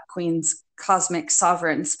Shabbat Queen's Cosmic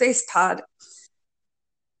Sovereign Space Pod,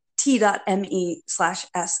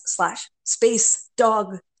 t.me/s/space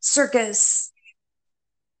dog circus.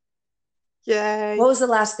 Yay. What was the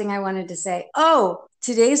last thing I wanted to say? Oh,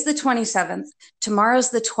 today's the 27th. Tomorrow's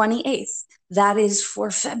the 28th. That is for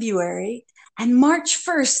February. And March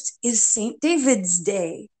 1st is St. David's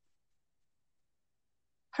Day.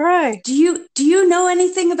 Hooray. Do you know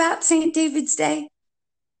anything about St. David's Day?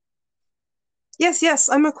 Yes,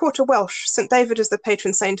 I'm a quarter Welsh. St. David is the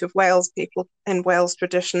patron saint of Wales. People in Wales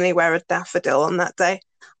traditionally wear a daffodil on that day.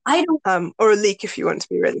 I don't... or a leek if you want to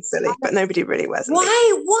be really silly, but nobody really wears a leek.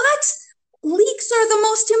 Why? What? Leeks are the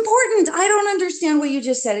most important. I don't understand what you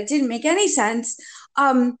just said. It didn't make any sense.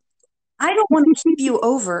 I don't want to keep you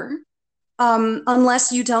over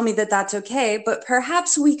unless you tell me that that's okay, but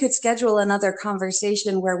perhaps we could schedule another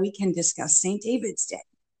conversation where we can discuss St. David's Day.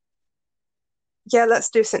 Yeah, let's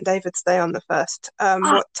do St. David's Day on the 1st.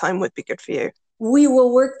 What time would be good for you? We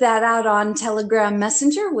will work that out on Telegram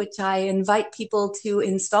Messenger, which I invite people to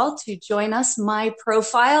install to join us. My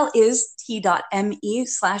profile is t.me/Max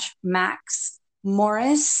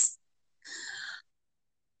Morris.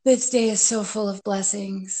 This day is so full of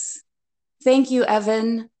blessings. Thank you,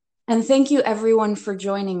 Evan. And thank you, everyone, for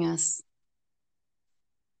joining us.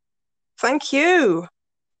 Thank you.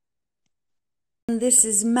 This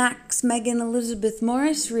is Max Megan Elizabeth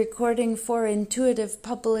Morris recording for Intuitive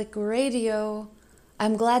Public Radio.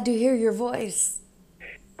 I'm glad to hear your voice.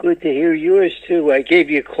 Good to hear yours too. I gave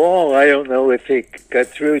you a call. I don't know if it got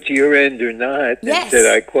through to your end or not. Yes. Did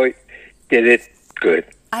I quite did it? Good.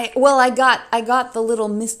 I got the little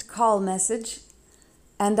missed call message,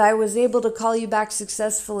 and I was able to call you back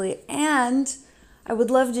successfully. And I would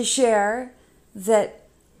love to share that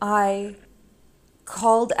I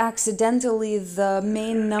called accidentally the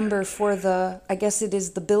main number for I guess it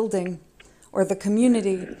is the building or the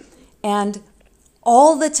community. And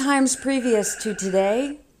all the times previous to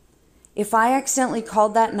today, if I accidentally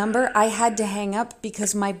called that number, I had to hang up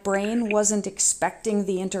because my brain wasn't expecting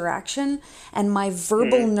the interaction and my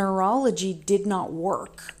verbal neurology did not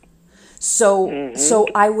work. So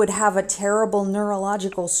I would have a terrible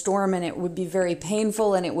neurological storm and it would be very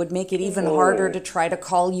painful and it would make it even harder to try to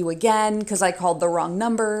call you again because I called the wrong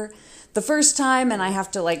number the first time, and I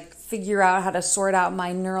have to figure out how to sort out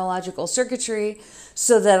my neurological circuitry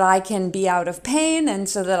so that I can be out of pain and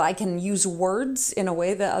so that I can use words in a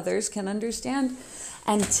way that others can understand.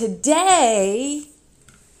 And today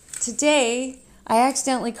I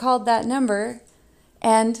accidentally called that number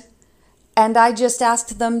and I just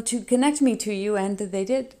asked them to connect me to you, and they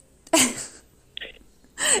did. It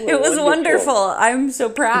was wonderful. I'm so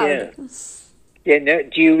proud. Yeah. Now,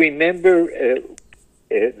 do you remember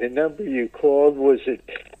the number you called? Was it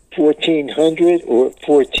 1400 or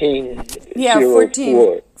 1404? Yeah,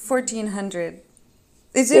 1400.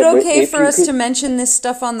 Is it okay for us to mention this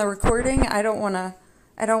stuff on the recording? I don't want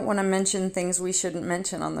to mention things we shouldn't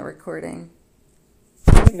mention on the recording.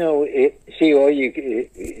 No, if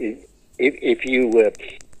you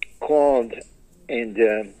called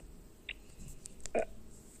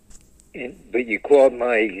but you called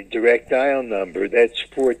my direct dial number, that's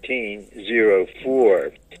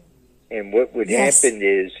 1404. And what would happen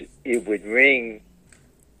is it would ring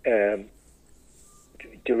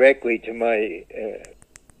directly to my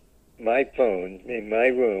phone in my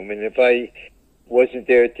room. And if I wasn't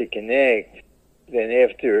there to connect, then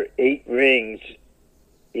after 8 rings,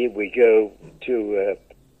 it would go to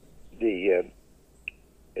the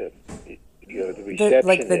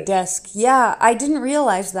receptionist. The desk. Yeah, I didn't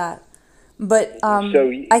realize that. But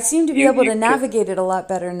I seem to be able to navigate it a lot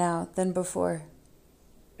better now than before.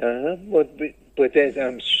 Well, but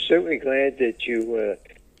I'm certainly glad that you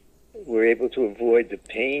were able to avoid the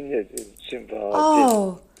pain that's involved.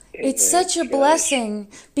 Oh, it's such a blessing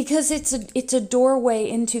because it's a doorway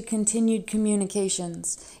into continued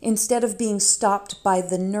communications instead of being stopped by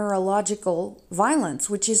the neurological violence,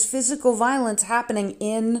 which is physical violence happening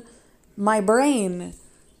in my brain,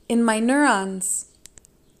 in my neurons.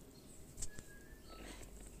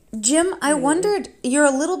 Jim, I wondered, you're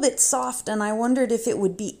a little bit soft, and I wondered if it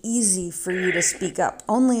would be easy for you to speak up,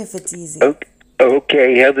 only if it's easy.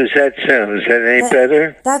 Okay, how does that sound? Is that any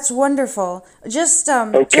better? That's wonderful. Just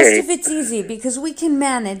if it's easy, because we can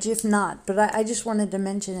manage if not, but I just wanted to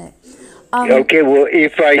mention it. Okay, well,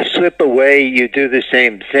 if I slip away, you do the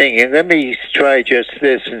same thing. And let me try just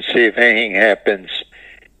this and see if anything happens.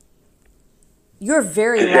 You're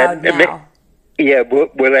very loud now. Yeah,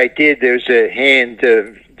 what I did, there's a hand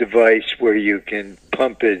device where you can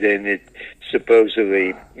pump it and it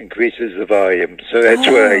supposedly increases the volume. So that's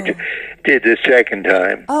what I did the second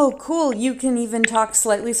time. Oh, cool. You can even talk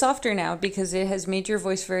slightly softer now because it has made your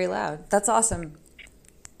voice very loud. That's awesome.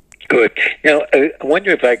 Good. Now, I wonder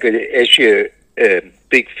if I could ask you a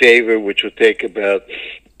big favor, which will take about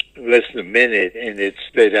less than a minute, and it's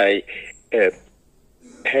that I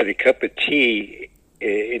had a cup of tea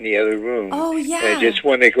in the other room. Oh, yeah. And I just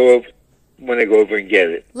want to go over and get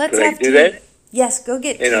it. Let's Could have I do tea. that? Yes, go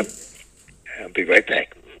get tea. And I'll be right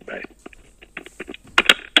back. Bye.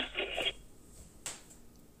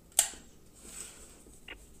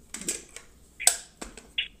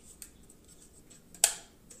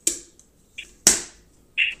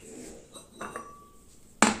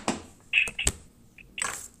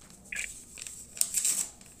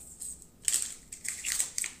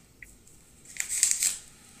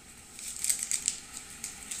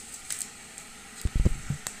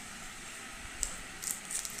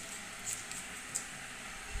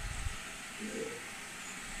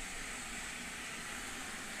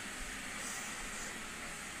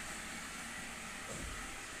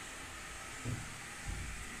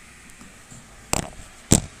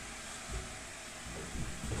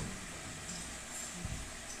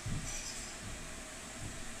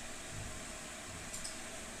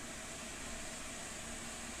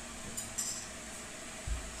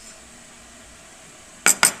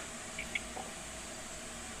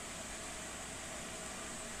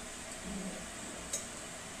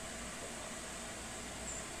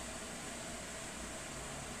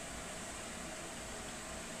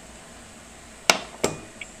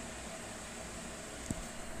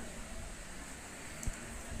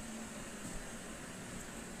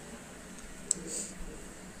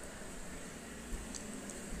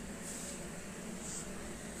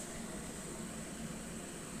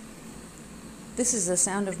 This is the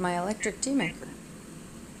sound of my electric tea maker.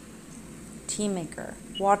 Tea maker,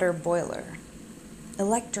 water boiler,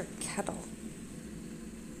 electric kettle,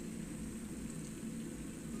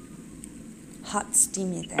 hot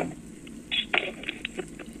steamy thing.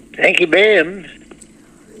 Thank you, ma'am.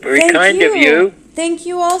 Very Thank kind of you. Thank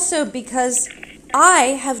you also, because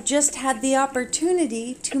I have just had the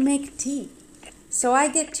opportunity to make tea. So I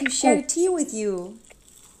get to share tea with you.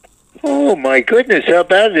 Oh, my goodness, how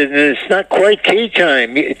about it? And it's not quite tea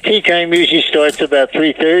time. Tea time usually starts about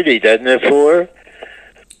 3:30, doesn't it, 4?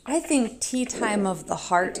 I think tea time of the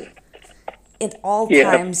heart at all Yeah.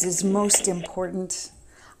 times is most important.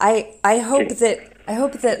 I hope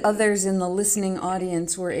that others in the listening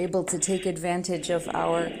audience were able to take advantage of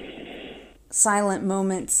our silent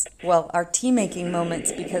moments, well, our tea making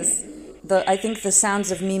moments, because I think the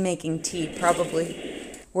sounds of me making tea probably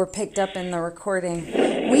were picked up in the recording.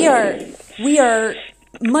 We are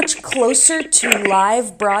much closer to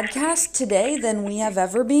live broadcast today than we have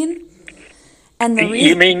ever been. And the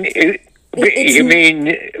reason You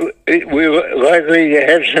mean we're likely to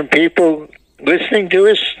have some people listening to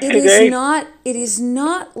us today? It is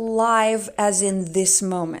not live as in this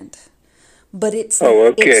moment, but it's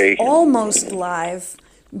okay. it's almost live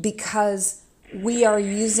because we are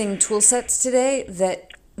using tool sets today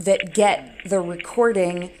that get the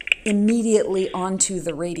recording immediately onto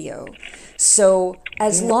the radio. So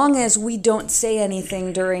as long as we don't say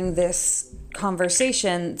anything during this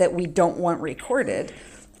conversation that we don't want recorded,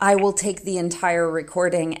 I will take the entire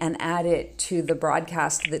recording and add it to the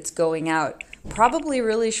broadcast that's going out probably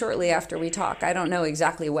really shortly after we talk. I don't know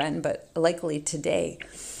exactly when, but likely today.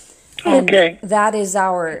 And Okay. that is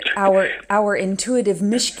our intuitive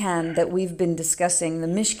Mishkan that we've been discussing. The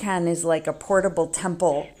Mishkan is like a portable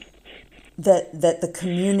temple that the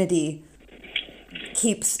community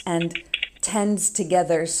keeps and tends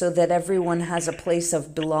together so that everyone has a place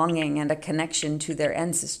of belonging and a connection to their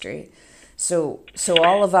ancestry. So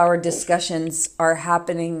all of our discussions are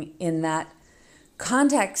happening in that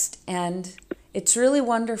context, and it's really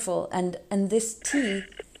wonderful. And this tea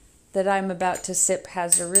that I'm about to sip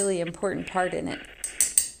has a really important part in it.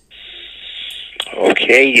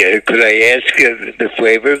 Okay, could I ask the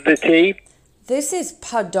flavor of the tea? This is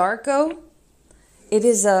Podarco. It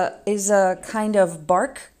is a kind of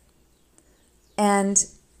bark, and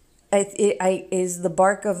it is the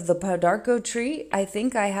bark of the Podarco tree. I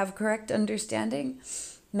think I have correct understanding,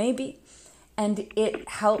 maybe. And it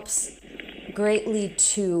helps greatly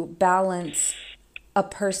to balance a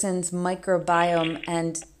person's microbiome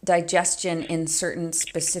and digestion in certain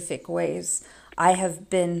specific ways. I have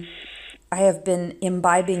been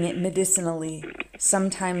imbibing it medicinally,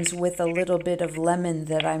 sometimes with a little bit of lemon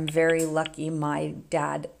that I'm very lucky my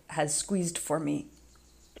dad has squeezed for me.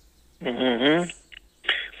 Mm-hmm.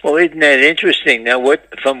 Well, isn't that interesting? Now,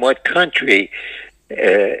 from what country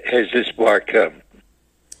has this bark come?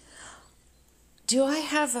 Do I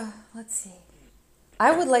have let's see.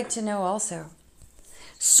 I would like to know also.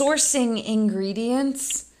 Sourcing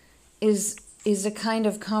ingredients is a kind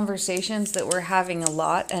of conversations that we're having a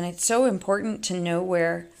lot, and it's so important to know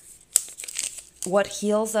where what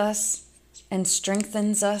heals us and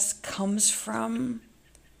strengthens us comes from.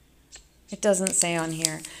 It doesn't say on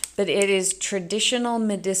here, but it is Traditional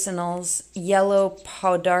Medicinals Yellow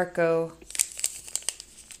Podarco.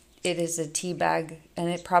 It is a tea bag, and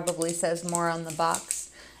it probably says more on the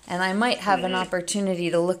box. And I might have an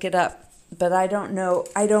opportunity to look it up, but I don't know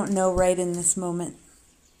right in this moment.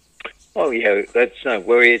 Oh, yeah, let's not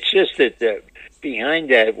worry. It's just that behind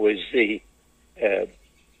that was the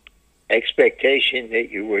expectation that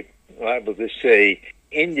you were liable to say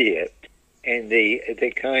India, and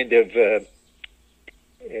the kind of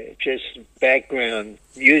just background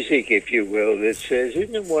music, if you will, that says,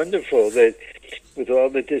 isn't it wonderful that with all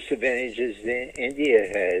the disadvantages that India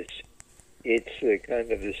has, it's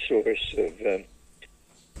kind of the source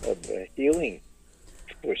of healing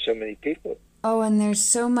for so many people. Oh, and there's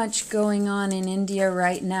so much going on in India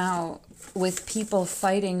right now with people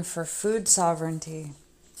fighting for food sovereignty.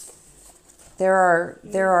 There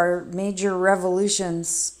are major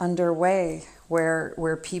revolutions underway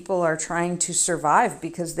where people are trying to survive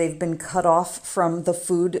because they've been cut off from the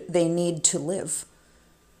food they need to live.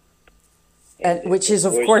 Which is,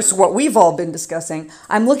 of course, what we've all been discussing.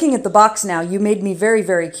 I'm looking at the box now. You made me very,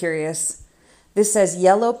 very curious. This says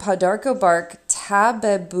yellow Podarco bark,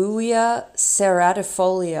 Tabebuia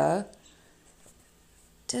ceratifolia.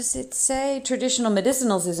 Does it say Traditional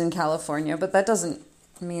Medicinals is in California, but that doesn't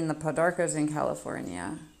mean the Podarco's in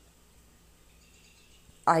California.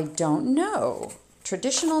 I don't know.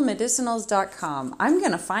 Traditionalmedicinals.com. I'm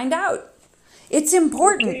going to find out. It's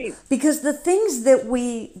important Okay. because the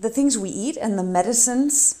things we eat and the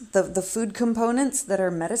medicines, the food components that are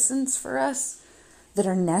medicines for us, that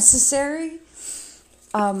are necessary,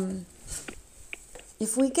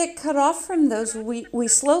 if we get cut off from those, we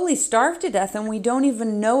slowly starve to death, and we don't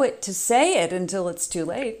even know it to say it until it's too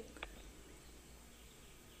late.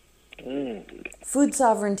 Food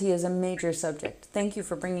sovereignty is a major subject. Thank you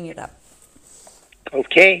for bringing it up.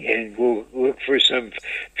 Okay, and we'll look for some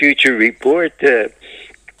future report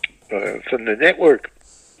from the network.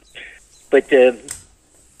 But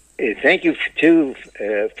thank you too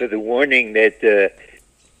for the warning that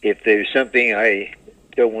if there's something I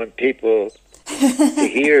don't want people to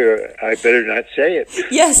hear, I better not say it.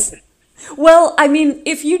 Yes. Well, I mean,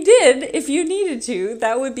 if you needed to,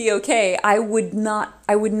 that would be okay. I would not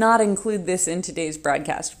include this in today's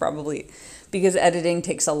broadcast, probably, because editing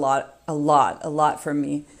takes a lot from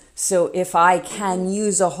me. So if I can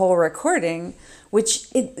use a whole recording, which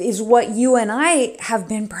is what you and I have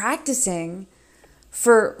been practicing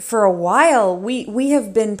for a while, we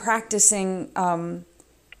have been practicing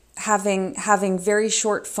having very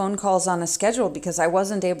short phone calls on a schedule, because I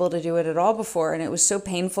wasn't able to do it at all before, and it was so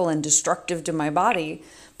painful and destructive to my body.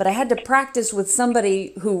 But I had to practice with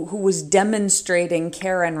somebody who was demonstrating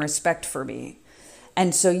care and respect for me.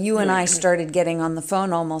 And so you and I started getting on the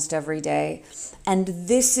phone almost every day. And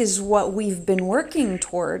this is what we've been working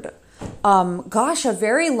toward, a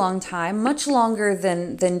very long time, much longer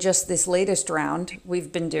than just this latest round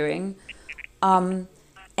we've been doing.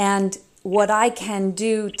 And what I can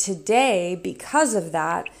do today because of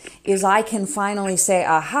that is I can finally say,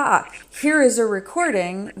 aha, here is a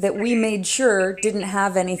recording that we made sure didn't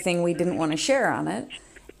have anything we didn't want to share on it.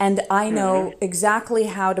 And I know exactly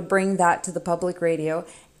how to bring that to the public radio,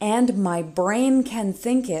 and my brain can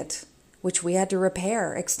think it, which we had to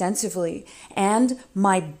repair extensively. And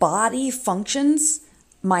my body functions,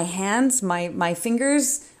 my hands, my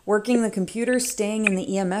fingers working the computer, staying in the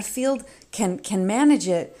EMF field, can manage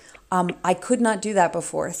it. I could not do that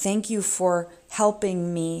before. Thank you for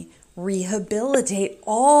helping me rehabilitate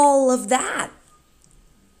all of that.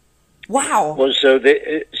 Wow. Well, so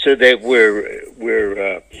that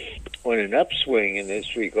we're on an upswing in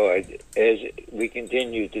this regard. As we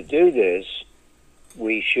continue to do this,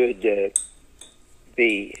 we should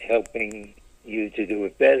be helping you to do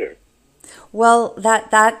it better. Well,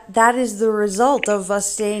 that is the result of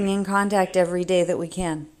us staying in contact every day that we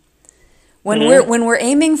can. When we're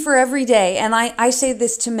aiming for every day, and I say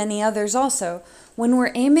this to many others also, when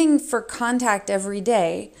we're aiming for contact every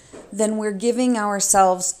day, then we're giving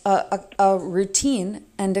ourselves a routine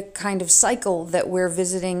and a kind of cycle that we're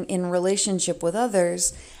visiting in relationship with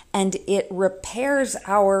others, and it repairs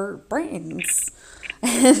our brains.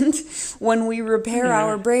 And when we repair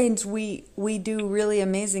our brains, we do really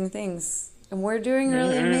amazing things. And we're doing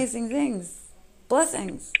really amazing things.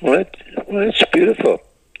 Blessings. Well, that's beautiful.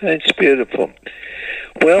 That's beautiful.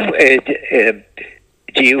 Well,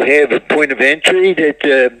 do you have a point of entry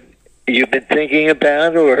that you've been thinking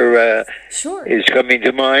about, or Sure. is coming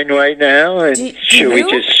to mind right now? And should we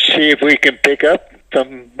just see if we can pick up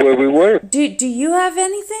from where we were? Do you have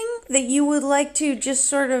anything that you would like to just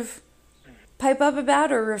sort of pipe up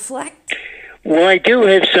about or reflect? Well, I do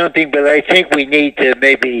have something, but I think we need to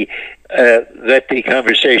maybe let the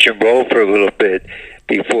conversation roll for a little bit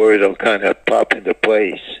before it'll kind of pop into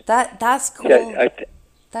place. That's cool.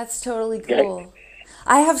 That's totally cool.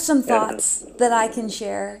 I have some thoughts that I can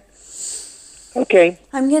share. Okay.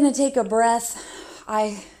 I'm gonna take a breath.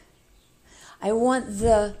 I want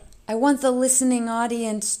the listening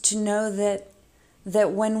audience to know that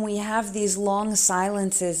when we have these long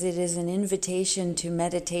silences, it is an invitation to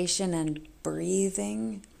meditation and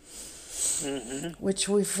breathing, which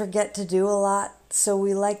we forget to do a lot. So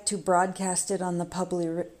we like to broadcast it on the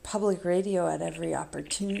public radio at every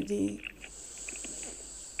opportunity.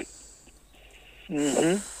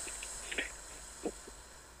 So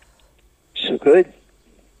good.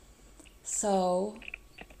 So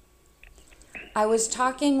I was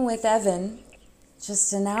talking with Evan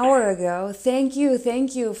just an hour ago. Thank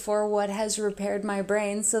you for what has repaired my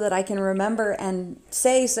brain so that I can remember and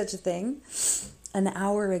say such a thing. An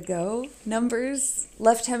hour ago, numbers,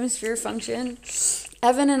 left hemisphere function.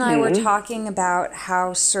 Evan and I were talking about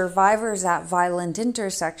how survivors at violent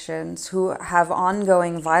intersections who have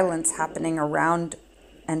ongoing violence happening around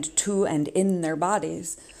and to and in their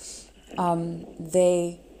bodies,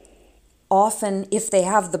 they often, if they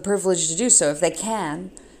have the privilege to do so, if they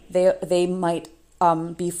can, they might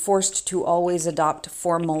be forced to always adopt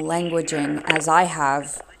formal languaging, as I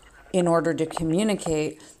have, in order to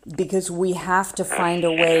communicate, because we have to find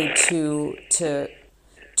a way to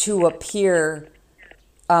to appear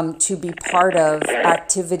to be part of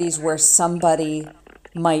activities where somebody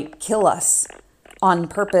might kill us on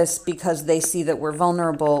purpose because they see that we're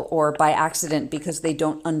vulnerable, or by accident because they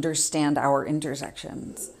don't understand our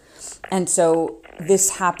intersections. And so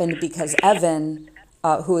this happened because Evan,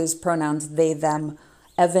 who is pronouns they, them,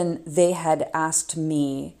 Evan, they had asked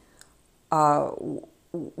me,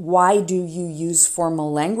 why do you use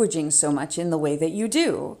formal languaging so much in the way that you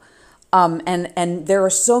do? And there are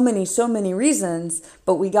so many reasons,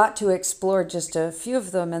 but we got to explore just a few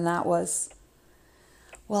of them, and that was,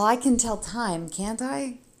 well, I can tell time, can't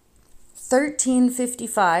I?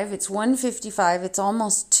 13:55, it's 1:55, it's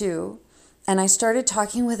almost 2, and I started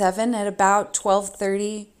talking with Evan at about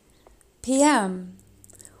 12:30 p.m.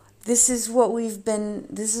 This is what we've been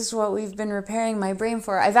preparing my brain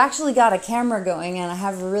for. I've actually got a camera going, and I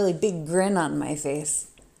have a really big grin on my face.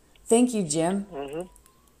 Thank you, Jim. Mm-hmm.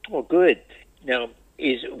 Well, good. Now,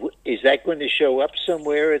 is that going to show up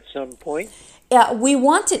somewhere at some point? Yeah, we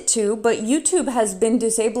want it to, but YouTube has been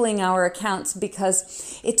disabling our accounts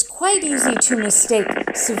because it's quite easy to mistake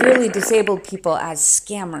severely disabled people as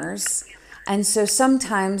scammers. And so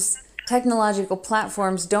sometimes technological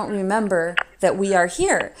platforms don't remember that we are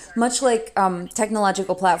here. Much like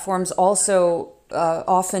technological platforms also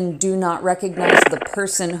often do not recognize the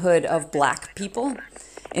personhood of Black people,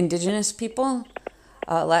 Indigenous people,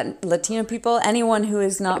 Latino people, anyone who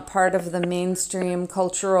is not part of the mainstream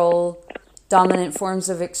cultural dominant forms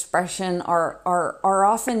of expression are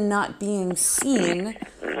often not being seen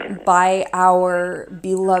by our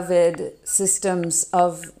beloved systems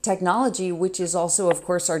of technology, which is also, of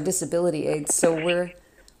course, our disability aids. So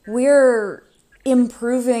we're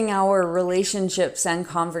improving our relationships and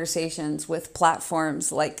conversations with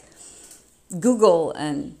platforms like Google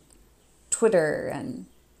and Twitter and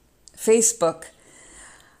Facebook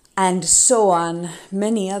and so on,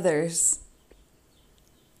 many others.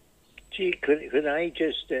 Gee, could I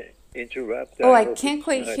just interrupt? Oh, I can't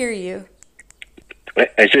quite hear you.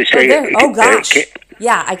 As I say, oh gosh.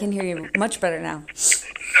 Yeah, I can hear you much better now.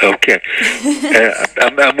 Okay.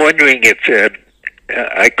 I'm wondering if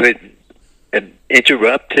I could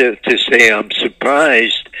interrupt to say I'm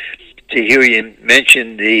surprised to hear you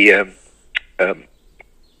mention the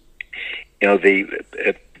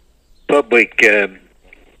public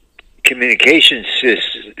communication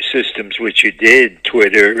systems, which you did,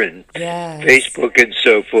 Twitter and yes. Facebook and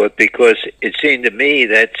so forth, because it seemed to me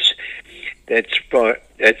that's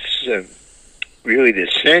really the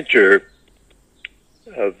center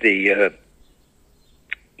of the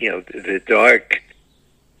the dark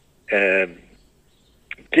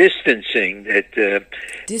distancing that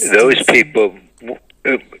those people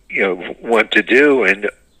want to do, and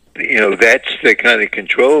that's the kind of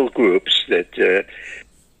control groups that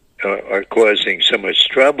are causing so much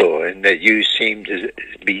trouble, and that you seem to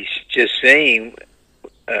be just saying,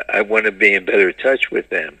 I want to be in better touch with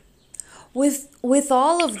them. With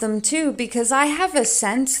all of them too, because I have a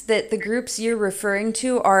sense that the groups you're referring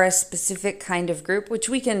to are a specific kind of group, which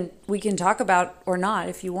we can talk about or not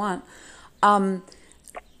if you want.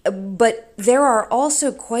 But there are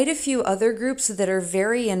also quite a few other groups that are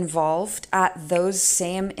very involved at those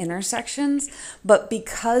same intersections, but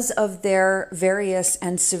because of their various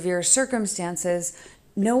and severe circumstances,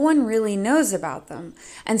 no one really knows about them.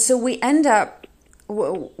 And so we end up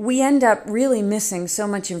really missing so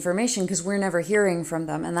much information because we're never hearing from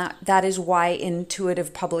them. And that is why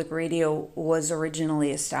Intuitive Public Radio was originally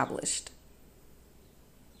established.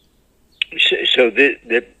 So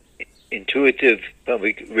the Intuitive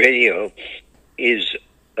Public Radio is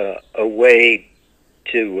a way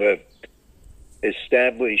to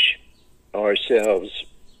establish ourselves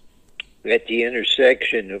at the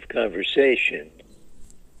intersection of conversation.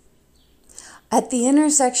 At the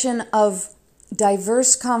intersection of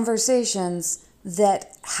diverse conversations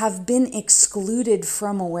that have been excluded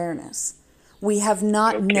from awareness. We have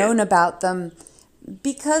not known about them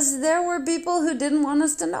because there were people who didn't want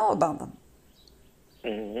us to know about them.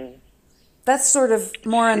 Mm-hmm. That's sort of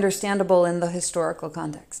more understandable in the historical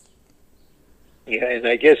context. Yeah, and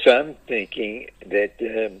I guess I'm thinking that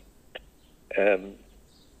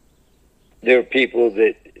there are people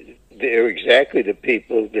that they're exactly the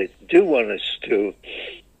people that do want us to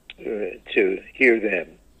hear them,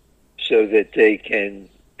 so that they can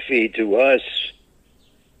feed to us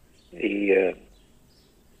the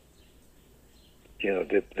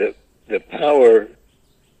power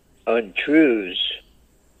untruths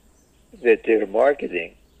that they're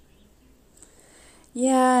marketing.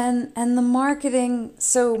 Yeah, and the marketing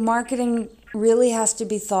really has to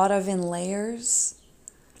be thought of in layers.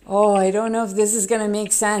 Oh, I don't know if this is going to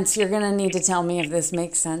make sense. You're going to need to tell me if this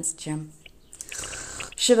makes sense, Jim.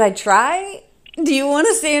 Should I try? Do you want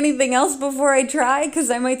to say anything else before I try?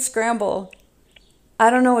 Because I might scramble. I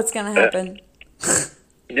don't know what's going to happen.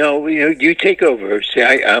 No, you take over. See,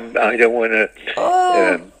 I don't want to.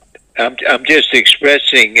 Oh. I'm just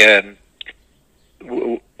expressing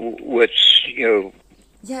what's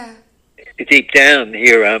Yeah. deep down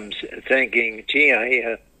here. I'm thinking, gee,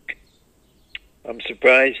 I'm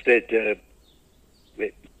surprised that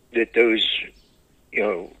those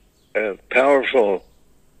powerful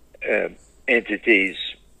entities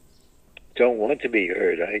don't want to be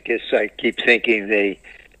heard. I guess I keep thinking they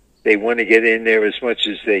want to get in there as much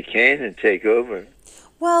as they can and take over.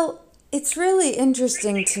 Well, it's really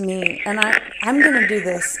interesting to me, and I'm going to do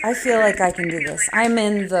this. I feel like I can do this. I'm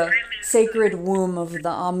in the sacred womb of the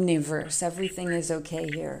omniverse. Everything is okay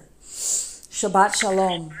here. Shabbat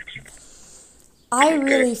Shalom. I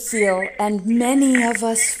really feel, and many of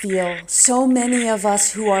us feel, so many of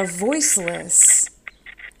us who are voiceless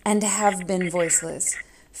and have been voiceless,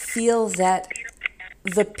 feel that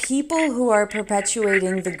the people who are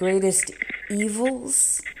perpetuating the greatest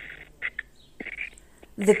evils,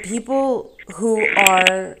 the people who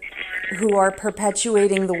are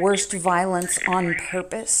perpetuating the worst violence on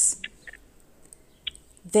purpose,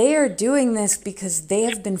 they are doing this because they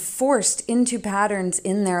have been forced into patterns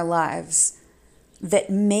in their lives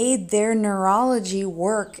that made their neurology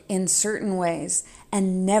work in certain ways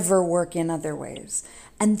and never work in other ways.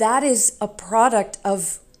 And that is a product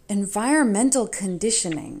of environmental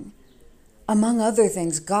conditioning, among other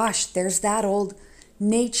things. Gosh, there's that old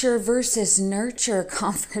nature versus nurture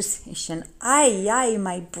conversation.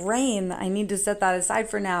 My brain. I need to set that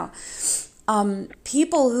aside for now.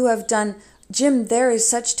 People who have done... Jim, there is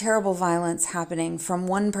such terrible violence happening from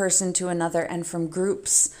one person to another and from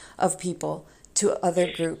groups of people to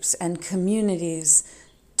other groups and communities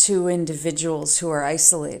to individuals who are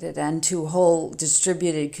isolated and to whole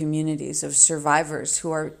distributed communities of survivors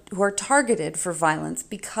who are targeted for violence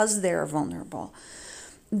because they are vulnerable.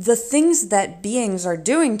 The things that beings are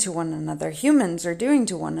doing to one another, humans are doing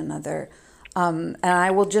to one another, and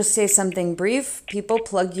I will just say something brief. People,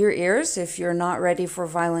 plug your ears if you're not ready for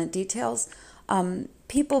violent details.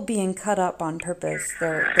 People being cut up on purpose.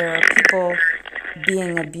 There are people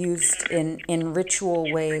being abused in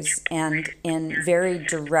ritual ways and in very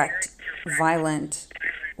direct, violent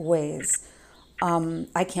ways.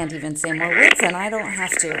 I can't even say more words, and I don't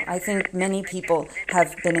have to. I think many people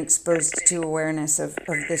have been exposed to awareness of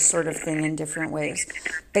this sort of thing in different ways.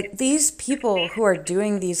 But these people who are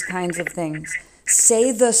doing these kinds of things,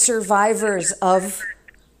 say the survivors of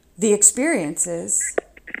the experiences,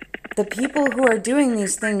 the people who are doing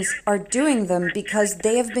these things are doing them because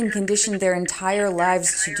they have been conditioned their entire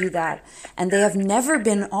lives to do that. And they have never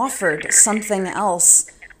been offered something else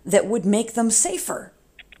that would make them safer.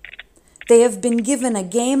 They have been given a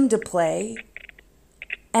game to play,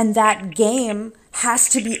 and that game has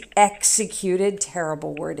to be executed.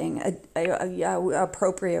 Terrible wording,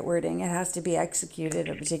 appropriate wording. It has to be executed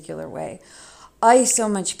a particular way. So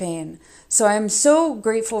much pain. So I'm so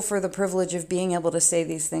grateful for the privilege of being able to say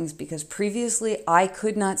these things, because previously I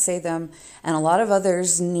could not say them, and a lot of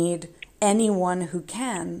others need anyone who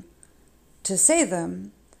can to say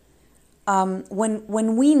them.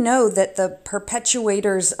 When we know that the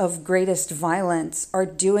perpetuators of greatest violence are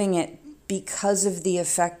doing it because of the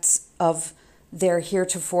effects of their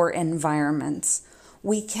heretofore environments,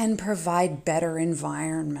 we can provide better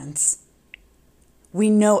environments. We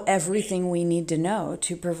know everything we need to know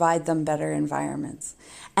to provide them better environments.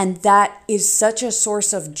 And that is such a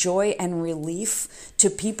source of joy and relief to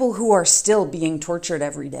people who are still being tortured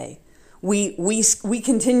every day. We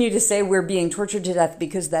continue to say we're being tortured to death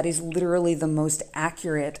because that is literally the most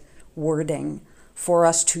accurate wording for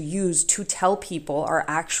us to use to tell people our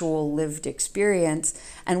actual lived experience.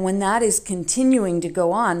 And when that is continuing to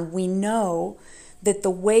go on, we know that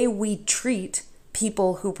the way we treat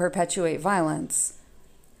people who perpetuate violence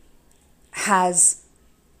has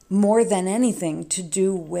more than anything to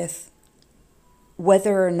do with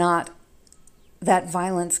whether or not that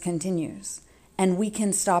violence continues. And we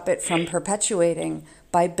can stop it from perpetuating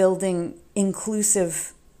by building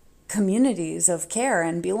inclusive communities of care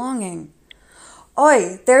and belonging.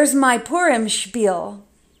 Oi, there's my Purim spiel.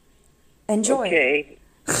 Enjoy. Okay.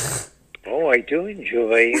 Oh, I do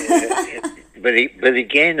enjoy. But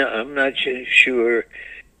again, I'm not sure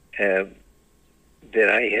that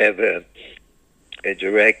I have a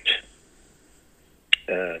direct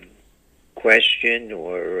question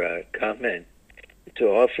or comment to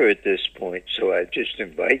offer at this point. So I just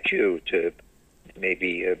invite you to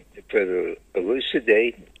maybe further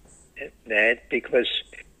elucidate. that, because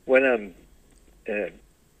what I'm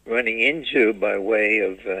running into by way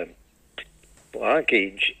of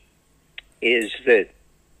blockage is that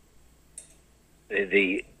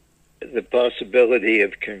the possibility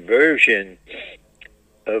of conversion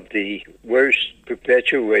of the worst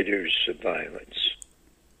perpetuators of violence.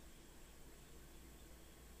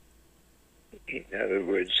 In other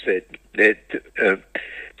words, that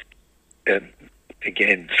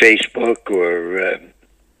again, Facebook or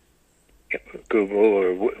Google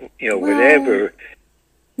or whatever.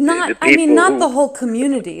 Not, I mean, not the whole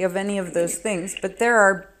community of any of those things, but there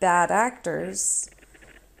are bad actors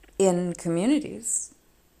in communities.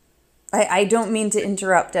 I don't mean to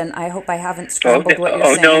interrupt, and I hope I haven't scrambled what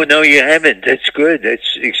you're saying. No, you haven't. That's good.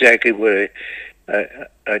 That's exactly what I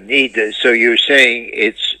need. So you're saying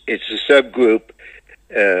it's a subgroup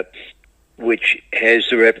which has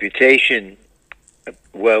the reputation.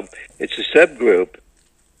 Well, it's a subgroup,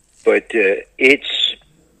 but its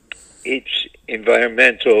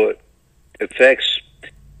environmental effects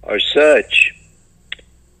are such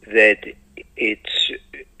that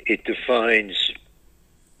it defines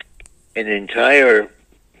an entire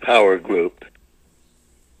power group,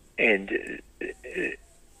 and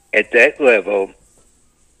at that level,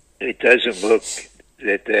 it doesn't look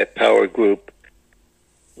that that power group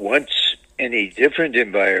wants any different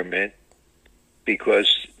environment,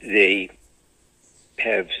 because they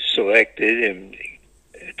have selected and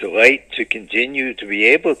delight to continue to be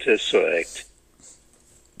able to select.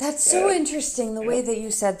 That's so interesting, the way that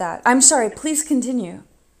you said that. I'm sorry, please continue.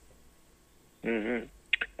 Mm-hmm.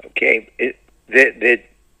 Okay. It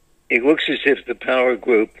looks as if the power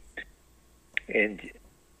group, and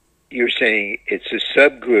you're saying it's a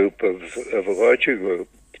subgroup of a larger group,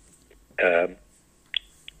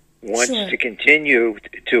 wants to continue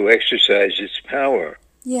to exercise its power.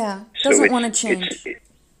 Yeah, doesn't want to change.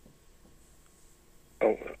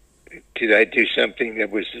 Did I do something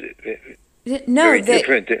that was very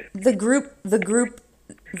different? The group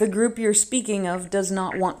you're speaking of does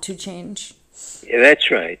not want to change. Yeah,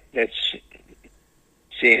 that's right.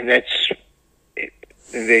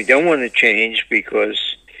 They don't want to change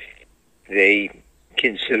because they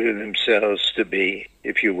consider themselves to be,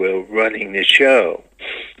 if you will, running the show,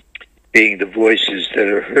 being the voices that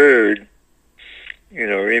are heard,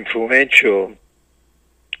 are influential,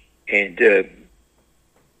 and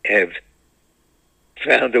have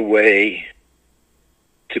found a way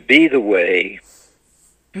to be the way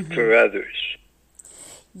for others.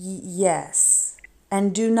 Yes,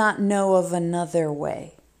 and do not know of another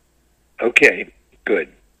way. Okay,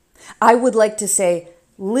 good. I would like to say,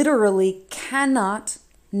 literally cannot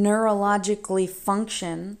neurologically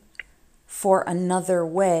function for another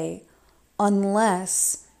way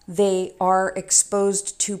unless they are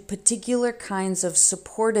exposed to particular kinds of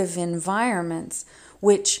supportive environments,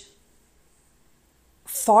 which,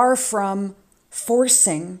 far from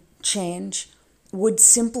forcing change, would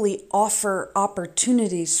simply offer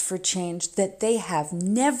opportunities for change that they have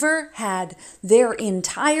never had their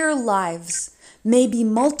entire lives, maybe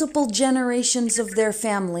multiple generations of their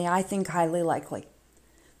family, I think highly likely.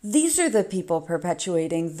 These are the people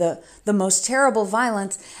perpetuating the most terrible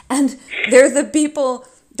violence, and they're the people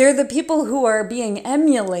who are being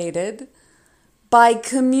emulated by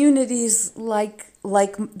communities like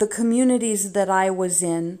the communities that I was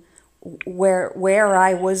in, where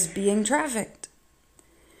I was being trafficked.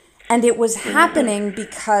 And it was happening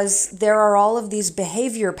because there are all of these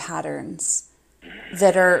behavior patterns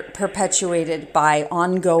that are perpetuated by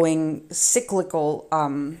ongoing cyclical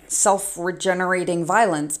self-regenerating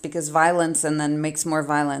violence, because violence and then makes more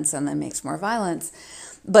violence and then makes more violence.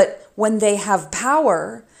 But when they have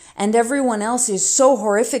power and everyone else is so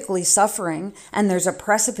horrifically suffering, and there's a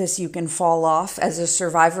precipice you can fall off as a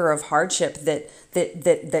survivor of hardship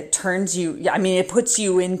that turns you, I mean, it puts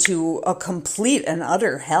you into a complete and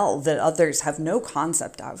utter hell that others have no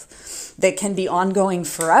concept of, that can be ongoing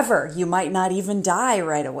forever. You might not even die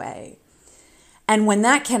right away. And when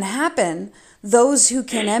that can happen, those who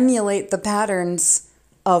can emulate the patterns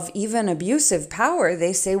of even abusive power,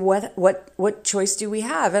 they say, what choice do we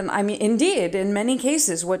have? And I mean, indeed, in many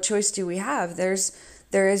cases, what choice do we have? There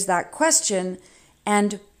is that question.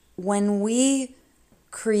 And when we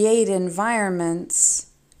create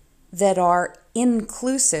environments that are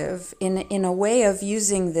inclusive, in a way of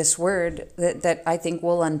using this word that I think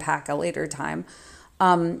we'll unpack a later time,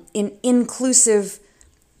 inclusive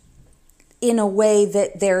in a way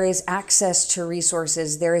that there is access to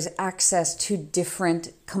resources, there is access to different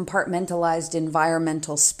compartmentalized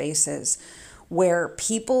environmental spaces where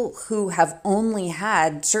people who have only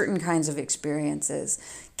had certain kinds of experiences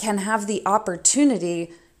can have the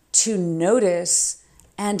opportunity to notice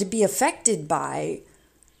and be affected by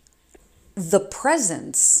the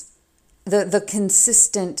presence, the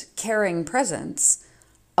consistent, caring presence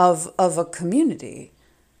of a community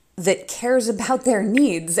that cares about their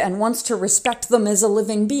needs and wants to respect them as a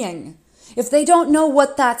living being. If they don't know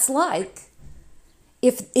what that's like,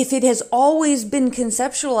 if it has always been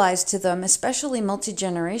conceptualized to them, especially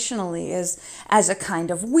multi-generationally, as a kind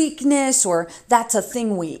of weakness, or that's a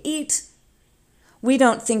thing we eat, we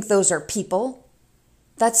don't think those are people.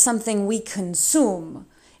 That's something we consume.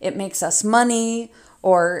 It makes us money,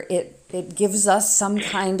 or it gives us some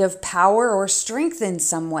kind of power or strength in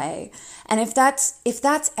some way. And if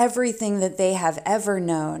that's everything that they have ever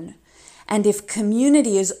known, and if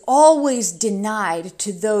community is always denied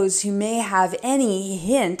to those who may have any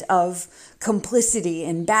hint of complicity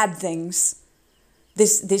in bad things,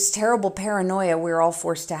 this terrible paranoia we're all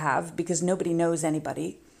forced to have because nobody knows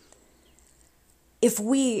anybody, if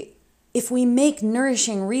we make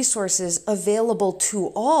nourishing resources available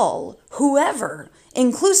to all, whoever,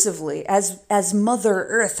 inclusively, as Mother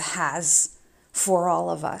Earth has for all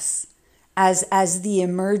of us, as the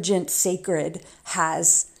emergent sacred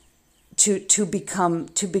has to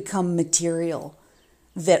become material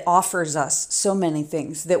that offers us so many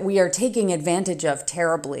things that we are taking advantage of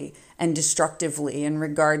terribly and destructively in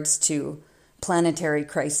regards to planetary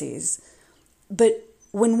crises. But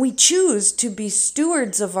when we choose to be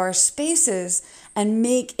stewards of our spaces and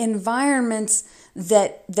make environments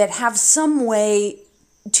that have some way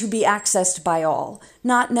to be accessed by all,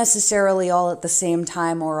 not necessarily all at the same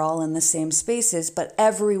time or all in the same spaces, but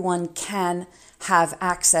everyone can have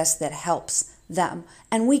access that helps them.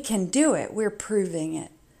 And we can do it. We're proving it.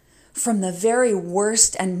 From the very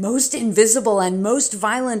worst and most invisible and most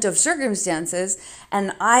violent of circumstances,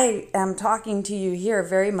 and I am talking to you here,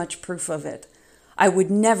 very much proof of it. I would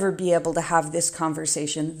never be able to have this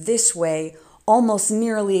conversation this way, almost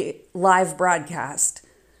nearly live broadcast,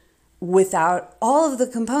 without all of the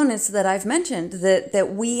components that I've mentioned that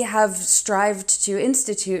we have strived to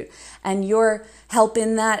institute, and your help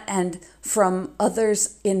in that, and from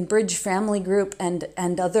others in Bridge Family Group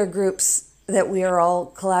and other groups that we are all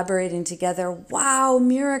collaborating together. Wow,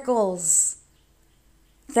 miracles.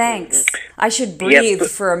 Thanks. I should breathe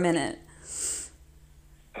for a minute.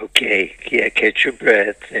 Okay, yeah, catch your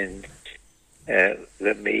breath and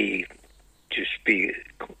let me just be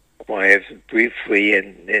quiet briefly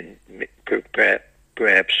and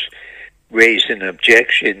perhaps raise an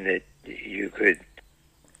objection that you could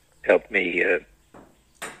help me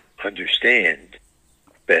understand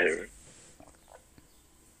better.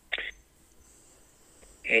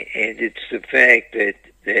 And it's the fact that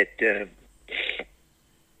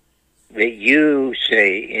you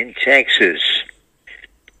say in Texas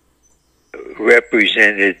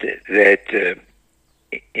represented that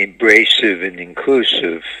embracive and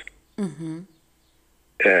inclusive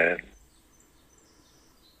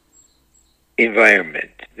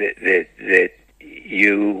environment, that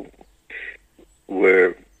you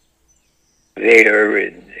were there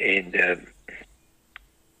in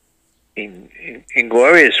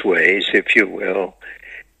glorious ways, if you will,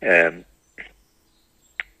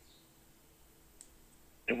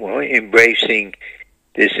 embracing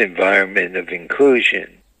this environment of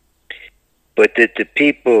inclusion, but that the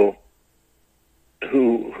people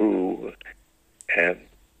who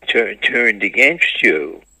turned against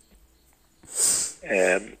you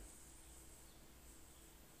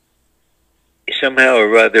somehow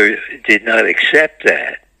or other did not accept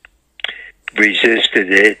that,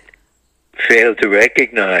 resisted it, failed to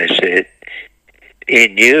recognize it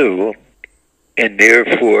in you, and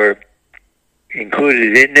therefore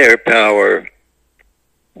included in their power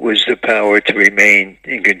was the power to remain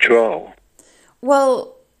in control.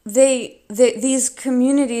 Well, these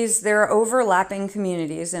communities, there are overlapping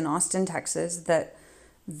communities in Austin, Texas that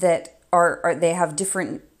are they have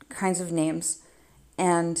different kinds of names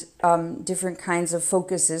and different kinds of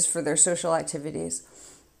focuses for their social activities,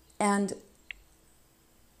 and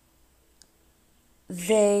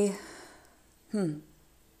they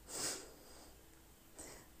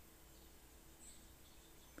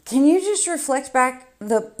Can you just reflect back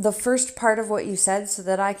the first part of what you said so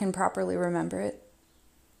that I can properly remember it?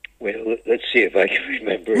 Well, let's see if I can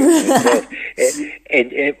remember it myself.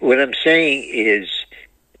 and what I'm saying is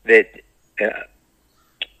that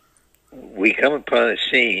we come upon a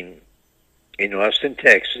scene in Austin,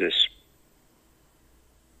 Texas,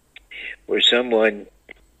 where someone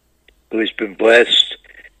who has been blessed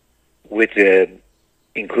with an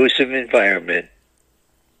inclusive environment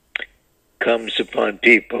comes upon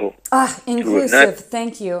people. Inclusive,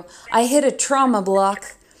 thank you. I hit a trauma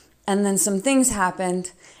block, and then some things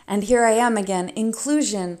happened, And here I am again,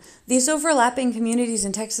 inclusion. These overlapping communities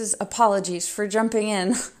in Texas, apologies for jumping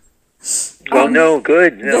in. Oh, no,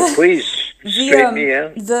 good. No, please, straighten me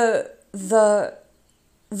out. The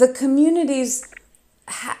communities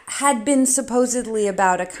had been supposedly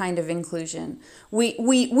about a kind of inclusion.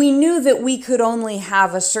 We knew that we could only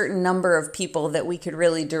have a certain number of people that we could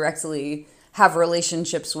really directly have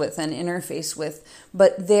relationships with and interface with.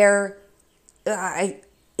 But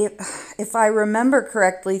if I remember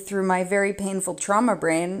correctly, through my very painful trauma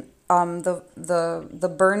brain,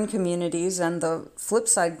 the burn communities and the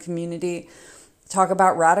Flipside community talk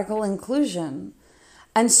about radical inclusion.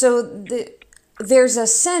 And so there's a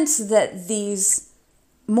sense that these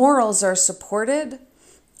morals are supported,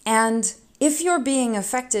 and if you're being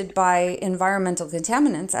affected by environmental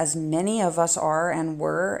contaminants, as many of us are and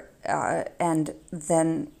were, and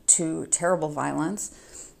then to terrible violence,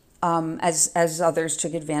 as others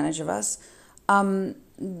took advantage of us,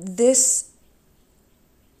 this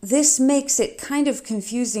makes it kind of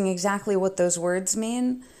confusing exactly what those words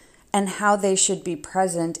mean and how they should be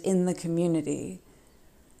present in the community.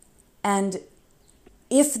 And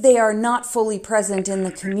if they are not fully present in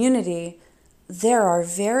the community, there are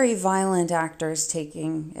very violent actors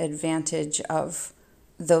taking advantage of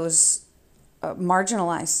those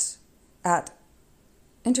marginalized at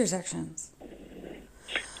intersections.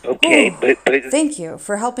 Okay, but thank you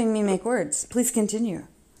for helping me make words. Please continue.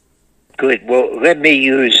 Good. Well, let me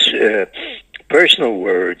use personal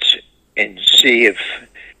words and see if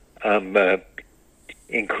I'm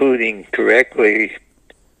including correctly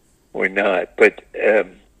or not. But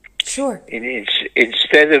sure.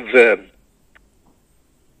 Instead of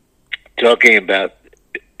talking about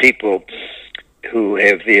people who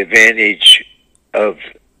have the advantage of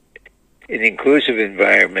an inclusive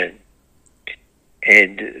environment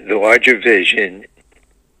and the larger vision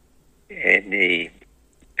and the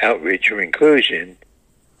outreach or inclusion,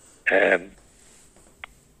 I'm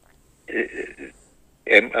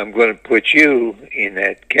going to put you in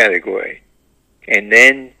that category. And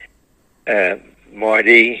then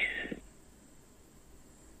Marty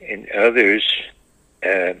and others,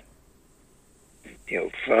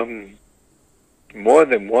 from more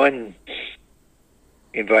than one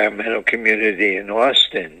environmental community in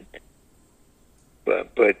Austin,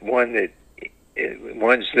 but ones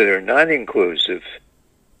that are not inclusive,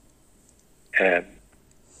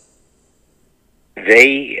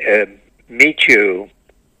 they meet you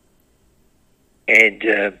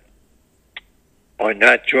and are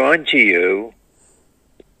not drawn to you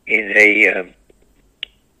in a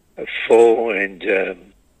full and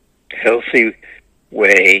healthy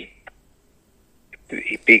way,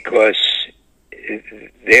 because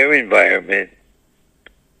their environment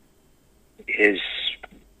has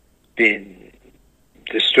been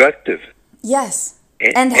destructive. Yes,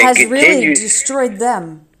 and has really destroyed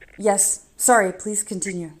them. Yes, sorry, please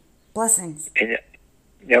continue. Blessings. And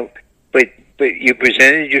but you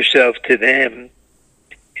presented yourself to them,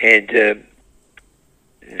 and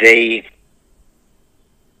they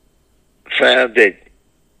found that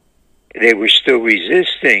they were still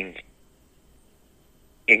resisting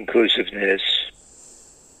inclusiveness,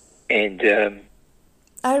 and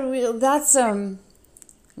that's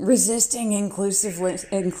resisting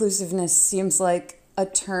inclusiveness seems like a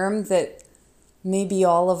term that maybe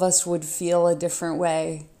all of us would feel a different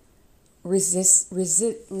way. Resist.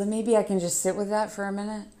 Maybe I can just sit with that for a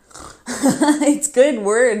minute. It's good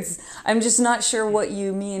words. I'm just not sure what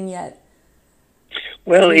you mean yet.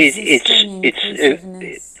 Well, what's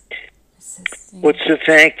the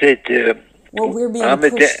fact that we're being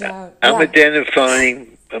pushed out. I'm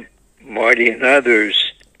identifying Marty and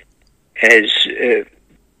others as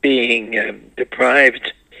being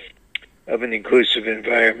deprived of an inclusive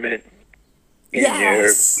environment in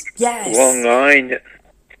their long line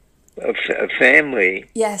of family.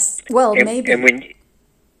 Yes. Well, maybe. And when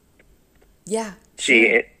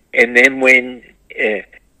sure. And then when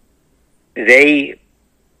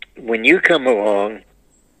when you come along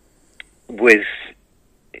with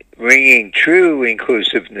bringing true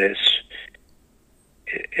inclusiveness,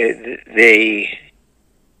 they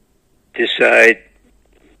decide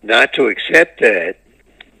not to accept that,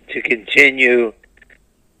 to continue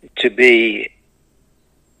to be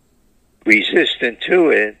resistant to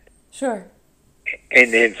it. Sure.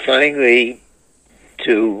 And then finally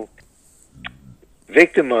to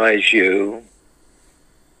victimize you,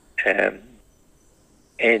 and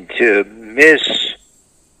to miss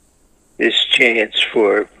this chance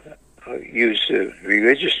for, I'll use a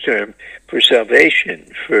religious term, for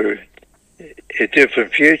salvation, for a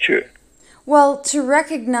different future. Well, to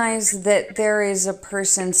recognize that there is a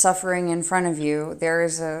person suffering in front of you, there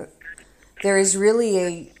is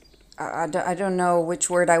really I don't know which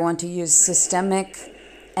word I want to use, systemic,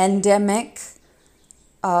 endemic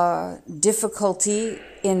difficulty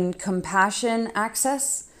in compassion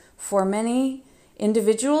access for many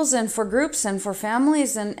individuals and for groups and for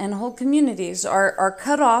families and whole communities are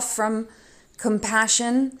cut off from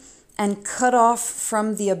compassion and cut off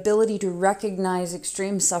from the ability to recognize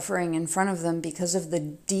extreme suffering in front of them because of the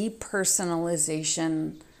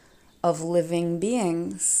depersonalization of living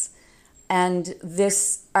beings. And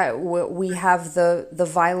this, we have the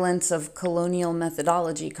violence of colonial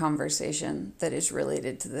methodology conversation that is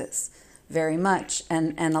related to this very much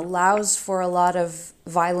and allows for a lot of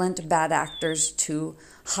violent bad actors to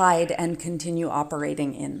hide and continue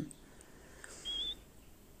operating in.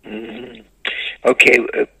 Mm-hmm. Okay,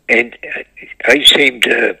 and I seem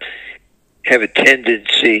to have a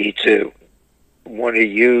tendency to want to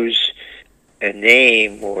use a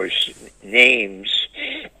name or names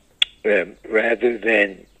rather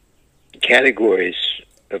than categories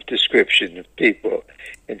of description of people.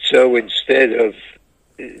 And so instead of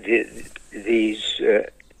these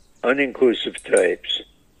uninclusive types,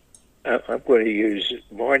 I'm going to use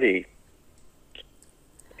Marty.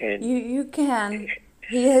 And you can.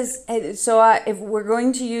 He has. So if we're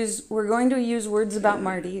going to use words about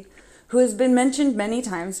Marty, who has been mentioned many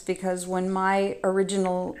times, because when my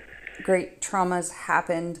original great traumas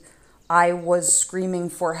happened, I was screaming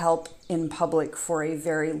for help in public for a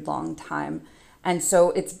very long time. And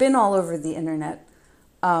so it's been all over the internet.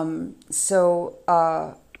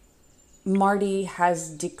 Marty has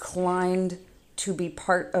declined to be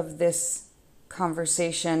part of this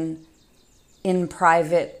conversation in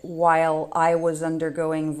private while I was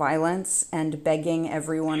undergoing violence and begging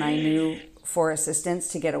everyone I knew for assistance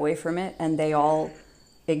to get away from it. And they all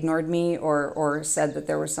ignored me or said that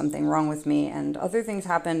there was something wrong with me, and other things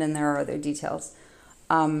happened and there are other details.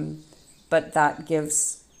 But that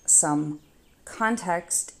gives some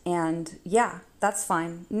context, and yeah, that's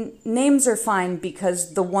fine. Names are fine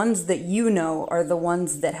because the ones that you know are the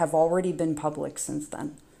ones that have already been public since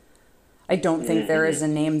then. I don't think there is a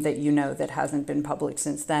name that you know that hasn't been public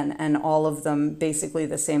since then, and all of them basically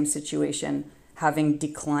the same situation, having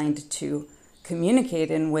declined to communicate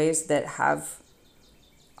in ways that have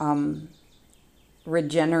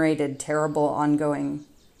regenerated terrible ongoing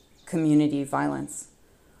community violence.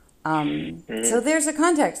 So there's a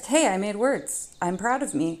context. Hey, I made words. I'm proud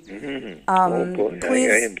of me.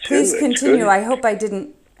 Please continue. I hope I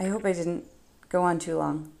didn't go on too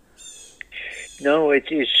long. No, it's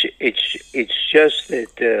just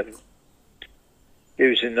that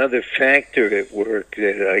there's another factor at work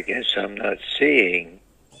that I guess I'm not seeing.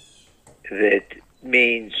 That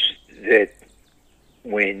means that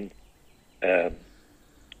when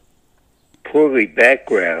poorly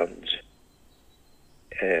background.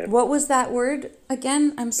 What was that word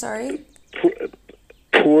again? I'm sorry.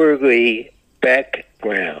 Poorly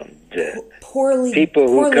background. People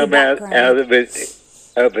who come out of it.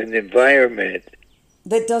 Of an environment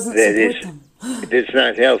that doesn't support them. That's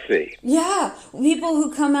not healthy. Yeah, people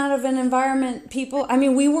who come out of an environment,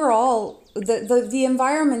 we were all, the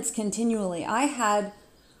environments continually. I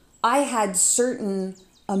had certain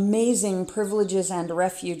amazing privileges and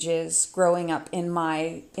refuges growing up in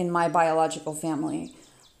my biological family.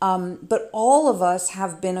 But all of us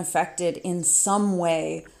have been affected in some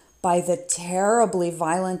way by the terribly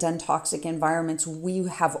violent and toxic environments we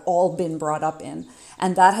have all been brought up in.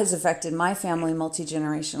 And that has affected my family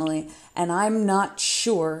multi-generationally. And I'm not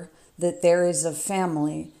sure that there is a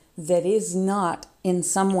family that is not in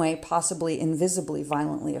some way possibly invisibly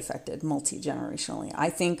violently affected multi-generationally.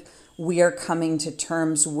 I think we are coming to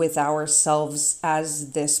terms with ourselves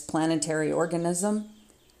as this planetary organism,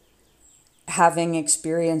 having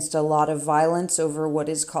experienced a lot of violence over what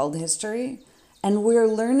is called history. And we're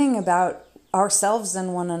learning about ourselves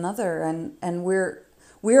and one another, and we're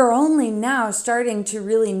only now starting to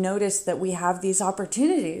really notice that we have these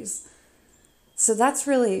opportunities. So it's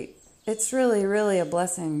really a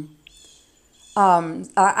blessing.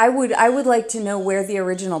 I would like to know where the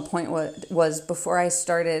original point was before I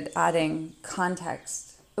started adding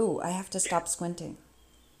context. Ooh, I have to stop squinting.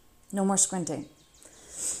 No more squinting.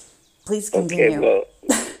 Please continue. Okay, well,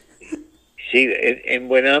 see, and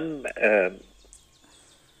when I'm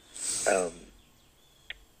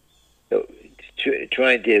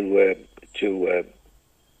trying to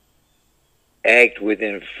act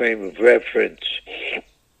within a frame of reference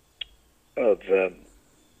of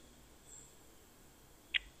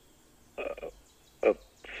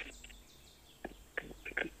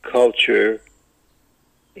culture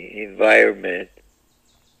environment,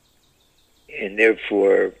 and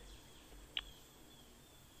therefore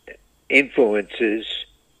influences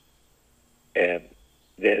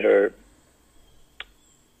that are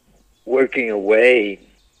working away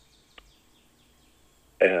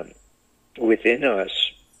within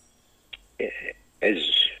us as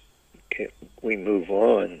we move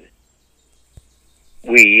on.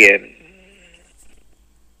 We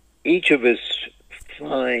each of us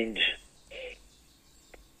find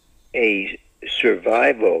a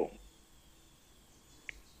survival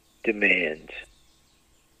demand.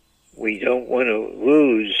 We don't want to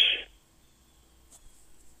lose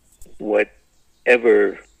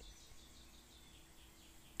whatever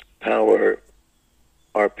power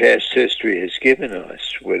our past history has given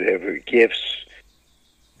us, whatever gifts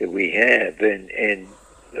that we have, and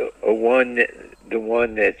the one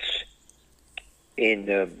that's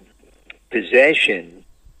in possession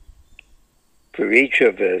for each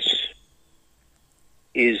of us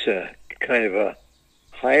is a kind of a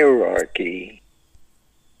hierarchy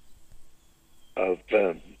of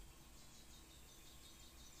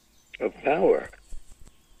power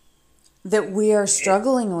that we are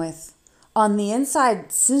struggling with on the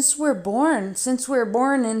inside since we're born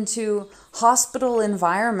into hospital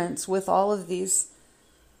environments with all of these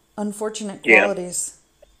unfortunate qualities.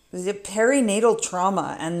 The perinatal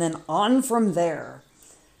trauma, and then on from there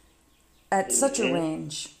at such a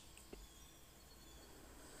range.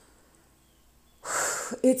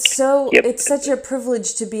 It's such a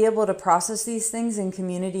privilege to be able to process these things in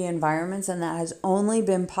community environments, and that has only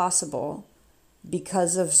been possible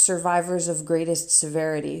because of survivors of greatest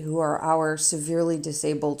severity, who are our severely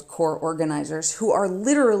disabled core organizers, who are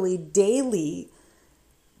literally daily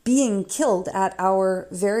being killed at our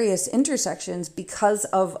various intersections because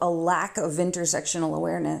of a lack of intersectional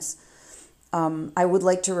awareness. I would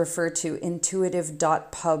like to refer to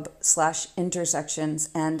intuitive.pub/intersections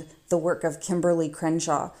and the work of Kimberly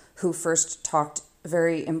Crenshaw, who first talked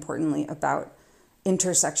very importantly about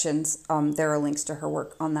intersections. There are links to her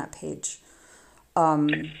work on that page.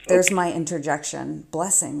 There's my interjection.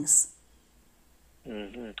 Blessings.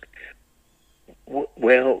 Mm-hmm.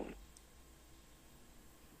 Well,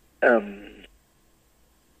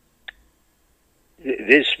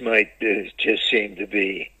 this might just seem to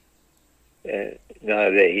be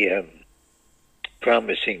not a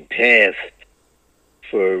promising path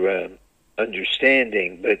for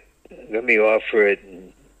understanding, but let me offer it,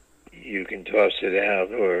 and you can toss it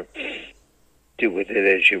out or do with it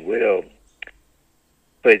as you will.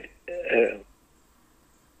 But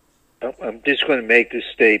I'm just going to make the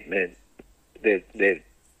statement that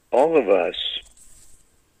all of us,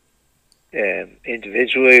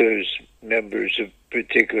 individually or as members of a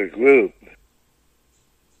particular group,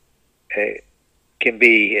 can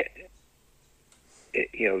be,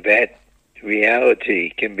 that reality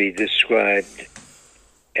can be described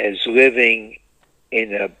as living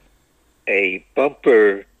in a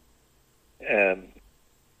bumper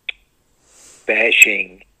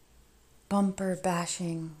bashing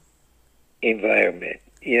environment.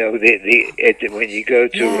 When you go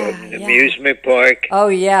to an amusement park. Oh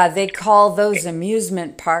yeah, they call those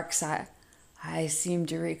amusement parks. I seem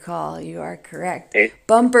to recall. You are correct.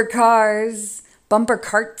 Bumper cars, bumper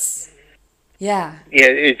carts. Yeah. Yeah,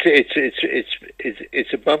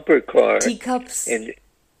 it's a bumper car. Teacups.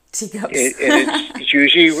 Teacups. And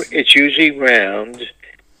it's usually round,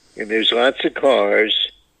 and there's lots of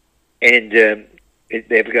cars, and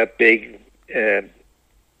they've got big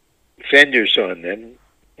fenders on them.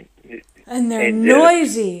 And they're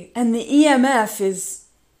noisy, and the EMF is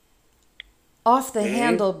off the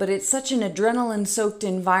handle, but it's such an adrenaline-soaked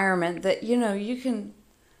environment that, you can...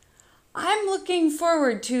 I'm looking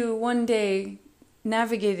forward to one day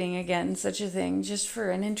navigating again such a thing, just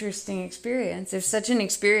for an interesting experience. If such an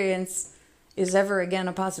experience is ever again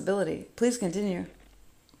a possibility. Please continue.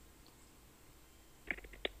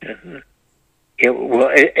 Yeah, well,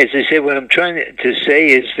 as I said, what I'm trying to say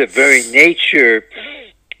is the very nature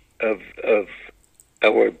of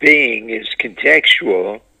our being is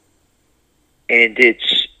contextual, and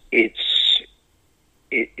it's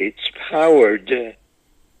powered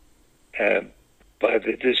by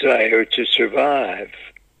the desire to survive.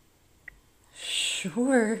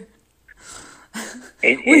 Sure.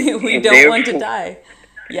 We don't want to die.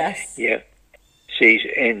 Yes. Yeah.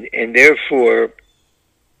 See, and therefore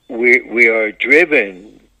we are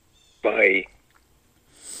driven by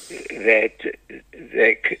that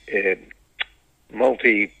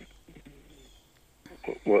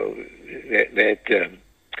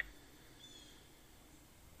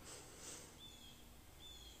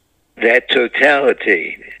that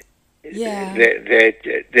totality, Yeah.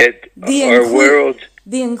 that The our world.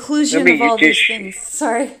 the inclusion Let of me all these just- things.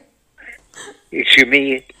 Sorry. Excuse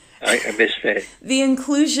me, I missed that. The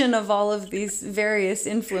inclusion of all of these various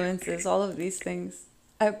influences, all of these things.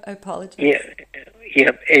 I apologize. Yeah.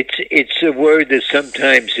 It's a word that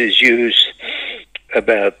sometimes is used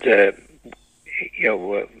about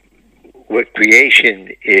what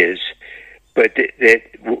creation is, but that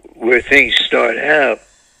where things start out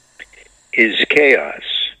is chaos,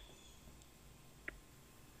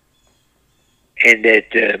 and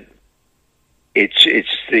that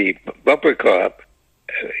it's the bumper car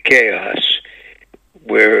chaos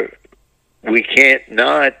where we can't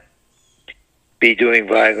not be doing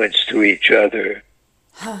violence to each other,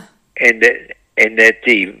 and that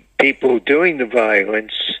the people doing the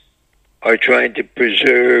violence are trying to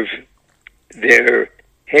preserve their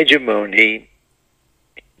hegemony,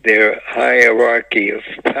 their hierarchy of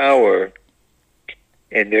power,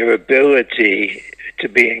 and their ability to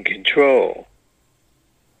be in control.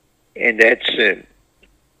 And that's a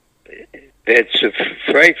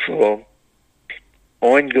frightful,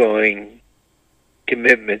 ongoing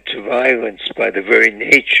commitment to violence by the very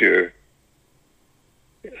nature,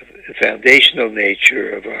 the foundational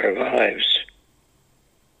nature of our lives,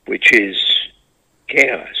 which is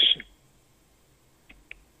chaos.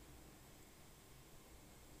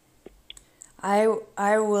 I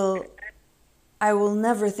will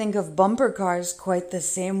never think of bumper cars quite the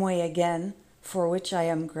same way again, for which I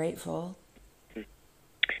am grateful.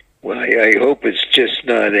 Well, I hope it's just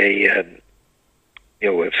not a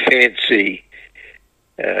fancy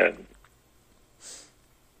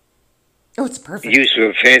Oh, it's perfect. use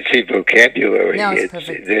of a fancy vocabulary. No, it's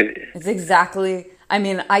perfect. It's exactly. I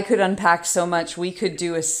mean, I could unpack so much. We could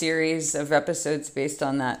do a series of episodes based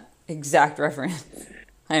on that exact reference.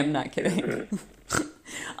 I am not kidding.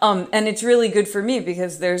 And it's really good for me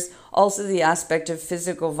because there's also the aspect of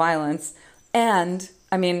physical violence. And,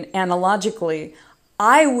 I mean, analogically,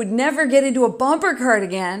 I would never get into a bumper cart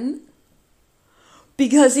again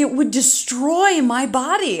because it would destroy my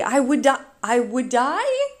body. I would die?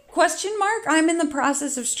 Question mark. I'm in the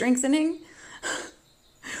process of strengthening.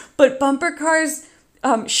 But bumper cars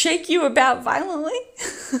shake you about violently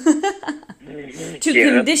to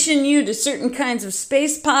condition you to certain kinds of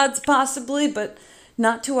space pods, possibly, but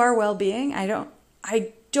not to our well-being. I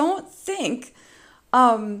don't think.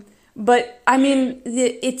 But I mean,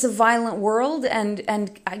 it's a violent world,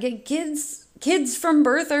 and I get kids from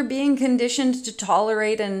birth are being conditioned to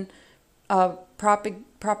tolerate and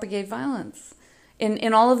propagate violence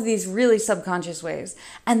in all of these really subconscious ways.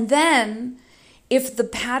 And then if the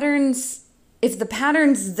patterns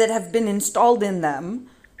that have been installed in them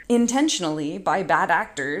intentionally by bad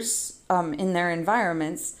actors in their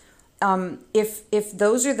environments, if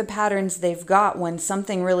those are the patterns they've got when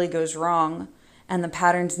something really goes wrong and the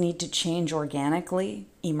patterns need to change organically,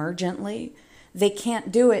 emergently, they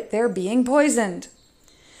can't do it. They're being poisoned.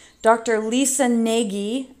 Dr. Lisa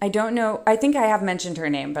Nagy, I don't know, I think I have mentioned her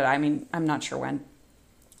name, but I mean, I'm not sure when.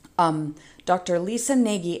 Dr. Lisa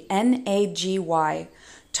Nagy, Nagy,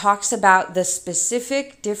 talks about the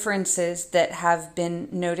specific differences that have been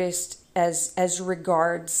noticed as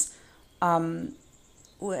regards,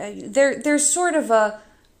 there's sort of a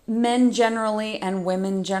men generally and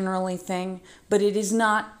women generally thing, but it is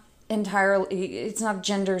not entirely, it's not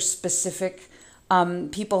gender specific.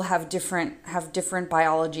 People have different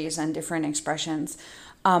biologies and different expressions.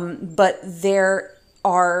 But there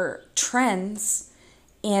are trends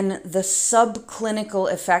in the subclinical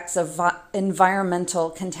effects of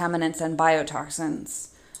environmental contaminants and biotoxins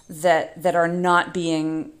that are not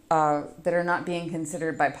being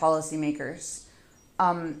considered by policymakers.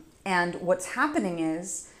 And what's happening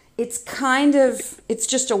is it's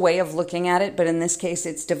just a way of looking at it, but in this case,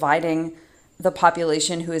 it's dividing the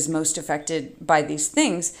population who is most affected by these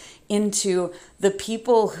things into the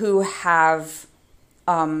people who have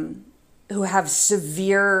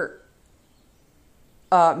severe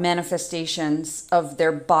manifestations of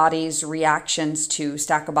their body's reactions to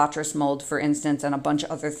Stachybotrys mold, for instance, and a bunch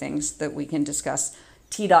of other things that we can discuss.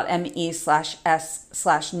 T.me/s/Notes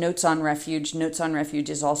on Refuge. Notes on Refuge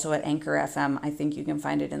is also at Anchor FM. I think you can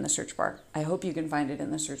find it in the search bar. I hope you can find it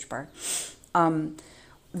in the search bar.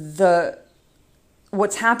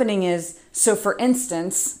 What's happening is, so for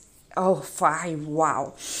instance,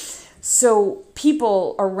 wow. So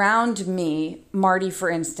people around me, Marty, for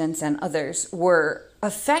instance, and others, were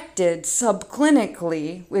affected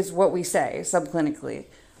subclinically, is what we say, subclinically.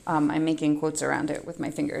 I'm making quotes around it with my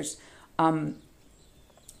fingers.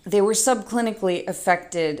 They were subclinically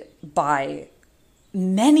affected by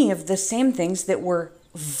many of the same things that were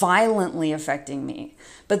violently affecting me.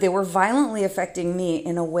 But they were violently affecting me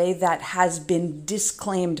in a way that has been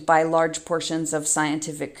disclaimed by large portions of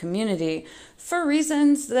scientific community for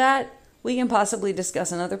reasons that we can possibly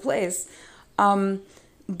discuss another place.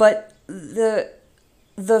 But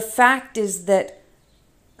the fact is that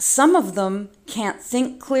some of them can't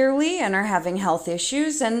think clearly and are having health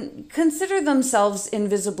issues and consider themselves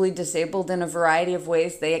invisibly disabled in a variety of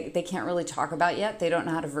ways they can't really talk about yet. They don't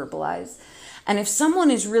know how to verbalize. And if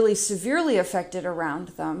someone is really severely affected around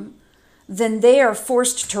them, then they are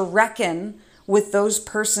forced to reckon with those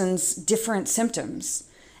persons' different symptoms.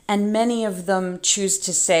 And many of them choose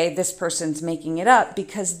to say this person's making it up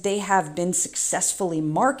because they have been successfully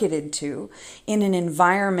marketed to in an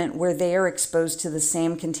environment where they are exposed to the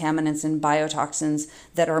same contaminants and biotoxins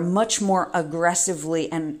that are much more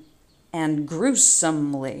aggressively and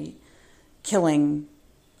gruesomely killing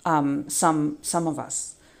some of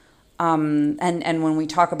us. And when we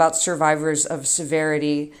talk about survivors of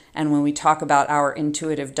severity and when we talk about our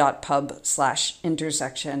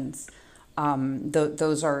intuitive.pub/intersections,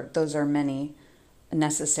 those are many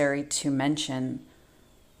necessary to mention.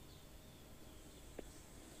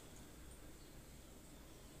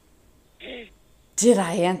 Did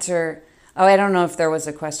I answer? Oh, I don't know if there was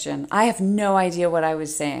a question. I have no idea what I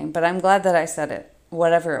was saying, but I'm glad that I said it,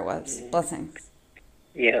 whatever it was. Blessings.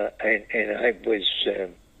 Yeah, and I was,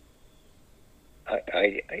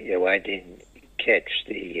 I didn't catch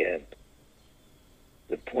the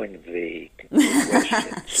point of the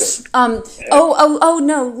question. So,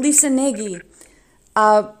 no, Lisa Nagy.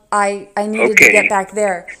 I needed to get back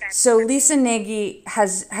there. So Lisa Nagy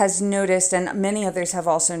has noticed, and many others have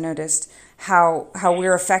also noticed, how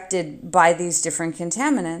we're affected by these different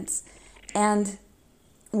contaminants. And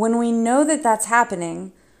when we know that that's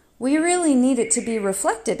happening, we really need it to be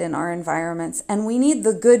reflected in our environments. And we need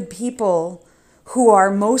the good people who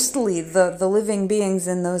are mostly the living beings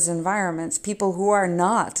in those environments, people who are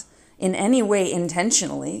not in any way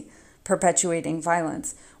intentionally perpetuating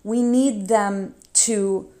violence. We need them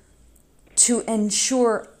to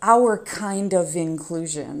ensure our kind of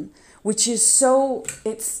inclusion, which is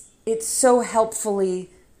it's so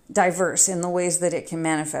helpfully diverse in the ways that it can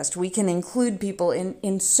manifest. We can include people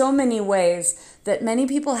in so many ways that many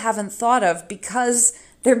people haven't thought of because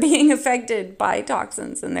they're being affected by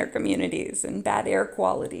toxins in their communities and bad air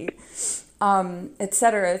quality, et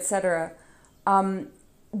cetera, et cetera.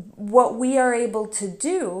 What we are able to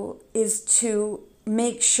do is to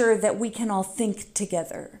make sure that we can all think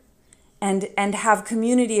together and have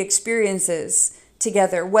community experiences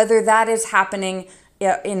together, whether that is happening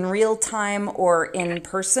in real time or in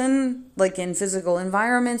person, like in physical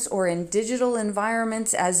environments, or in digital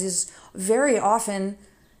environments, as is very often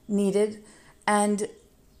needed. And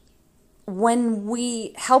when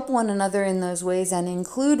we help one another in those ways and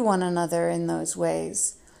include one another in those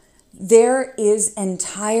ways, there is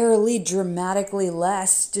entirely dramatically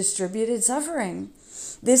less distributed suffering.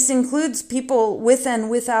 This includes people with and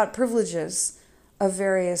without privileges of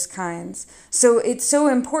various kinds. So it's so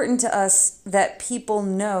important to us that people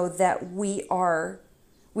know that we are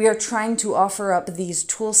trying to offer up these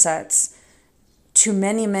tool sets to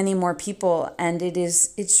many, many more people, and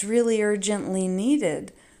it's really urgently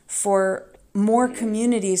needed for more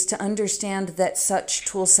communities to understand that such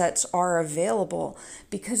tool sets are available,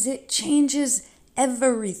 because it changes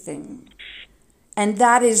everything. And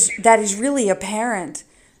that is really apparent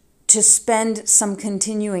to spend some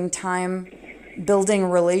continuing time building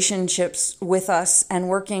relationships with us and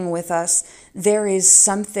working with us. There is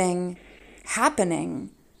something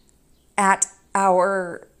happening at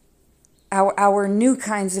our new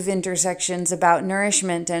kinds of intersections about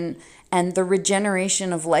nourishment and the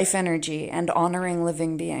regeneration of life energy and honoring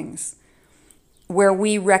living beings, where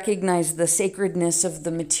we recognize the sacredness of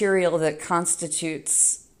the material that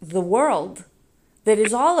constitutes the world, that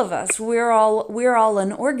is all of us. We're all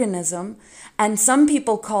an organism, and some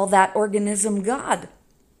people call that organism God.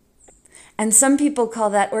 And some people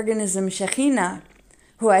call that organism Shekhinah,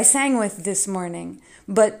 who I sang with this morning,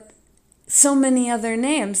 but so many other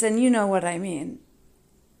names, and you know what I mean.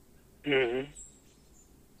 Mm-hmm.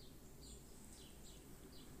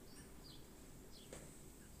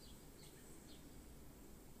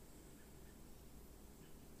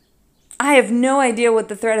 I have no idea what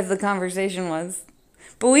the thread of the conversation was,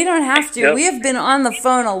 but we don't have to. Nope. We have been on the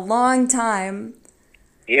phone a long time.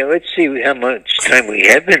 Yeah, let's see how much time we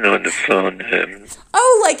have been on the phone.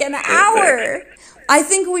 Like an hour. I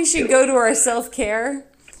think we should go to our self-care.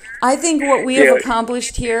 I think what we have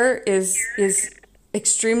accomplished here is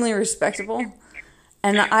extremely respectable,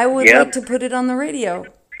 and I would like to put it on the radio.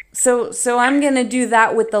 So I'm going to do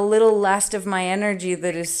that with the little last of my energy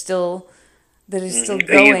that is still going Are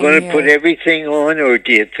you going to here. put everything on, or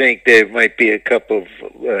do you think there might be a couple of,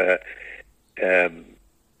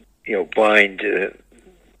 blind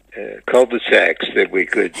cul-de-sacs that we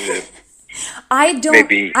could I don't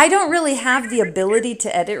maybe? I don't really have the ability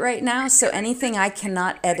to edit right now, so anything I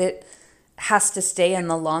cannot edit has to stay in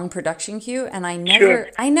the long production queue, and Sure.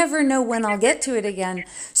 I never know when I'll get to it again.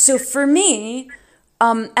 So for me,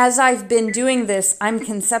 as I've been doing this, I'm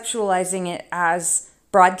conceptualizing it as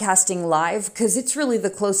broadcasting live because it's really the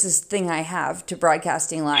closest thing I have to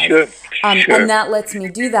broadcasting live. Sure, sure. And that lets me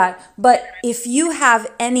do that. But if you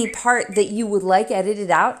have any part that you would like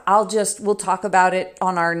edited out, we'll talk about it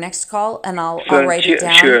on our next call, and I'll write it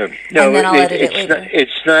down. Sure. No, and then I'll edit it later.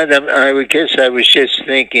 It's not. I would guess I was just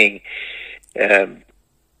thinking, and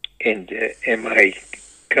am I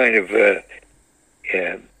kind of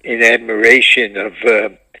in admiration of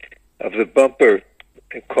the bumper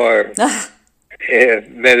car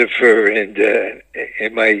metaphor, and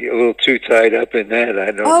am I a little too tied up in that? I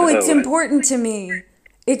don't know. Oh, it's important to me.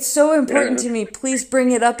 It's so important to me. Please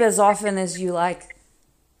bring it up as often as you like.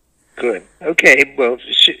 Good. Okay. Well,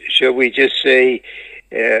 shall we just say,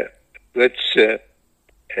 let's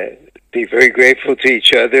be very grateful to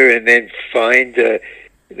each other, and then find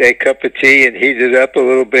that cup of tea and heat it up a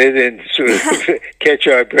little bit and sort of catch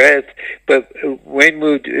our breath. But when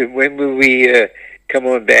will we come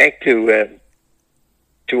on back to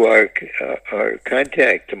our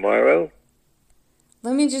contact tomorrow?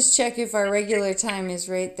 Let me just check if our regular time is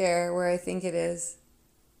right there where I think it is.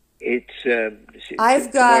 It's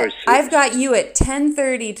I've got you at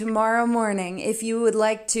 10:30 tomorrow morning. If you would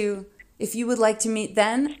like to meet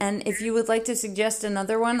then, and if you would like to suggest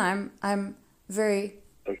another one, I'm very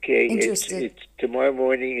interested. It's tomorrow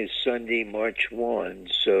morning is Sunday, March 1.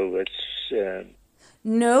 So let's.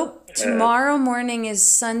 Nope. Tomorrow morning is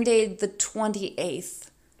Sunday the 28th.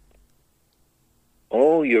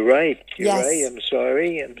 Oh, you're right. Yes. Right. I'm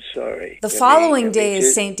sorry. The following day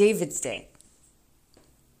is St. David's Day.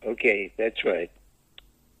 Okay, that's right.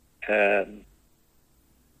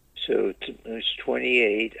 So it's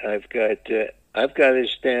 28. I've got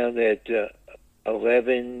us down at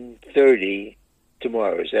 11:30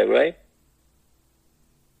 tomorrow. Is that right?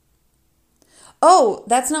 Oh,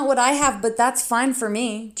 that's not what I have, but that's fine for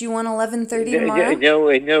me. Do you want 11:30 tomorrow?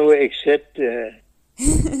 No. Except I'm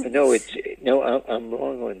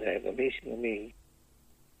wrong on that. Let me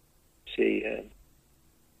see.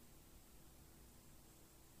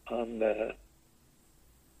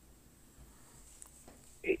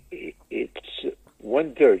 It's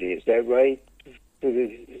 1:30. Is that right?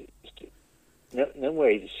 No,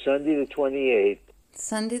 wait. Sunday the 28th.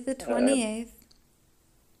 Sunday the 28th.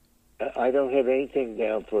 I don't have anything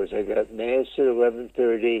down for us. I got mass at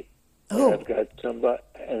 11:30. Oh.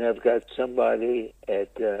 And I've got somebody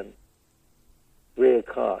at 3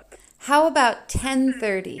 o'clock. How about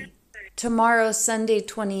 10:30 tomorrow, Sunday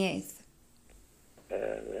 28th?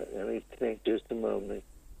 Let me think just a moment.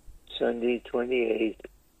 Sunday 28th,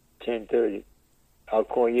 10:30. I'll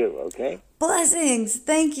call you. Okay. Blessings.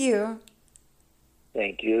 Thank you.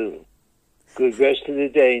 Thank you. Good rest of the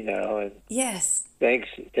day now, and yes. Thanks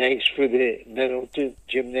for the mental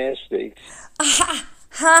gymnastics. Ha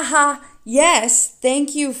ha. Yes.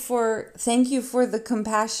 Thank you for the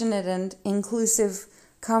compassionate and inclusive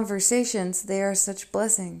conversations. They are such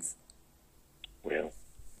blessings. Well,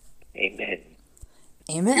 amen.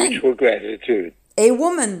 Amen. Mutual gratitude. A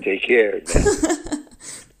woman. Take care.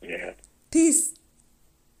 Yeah. Peace.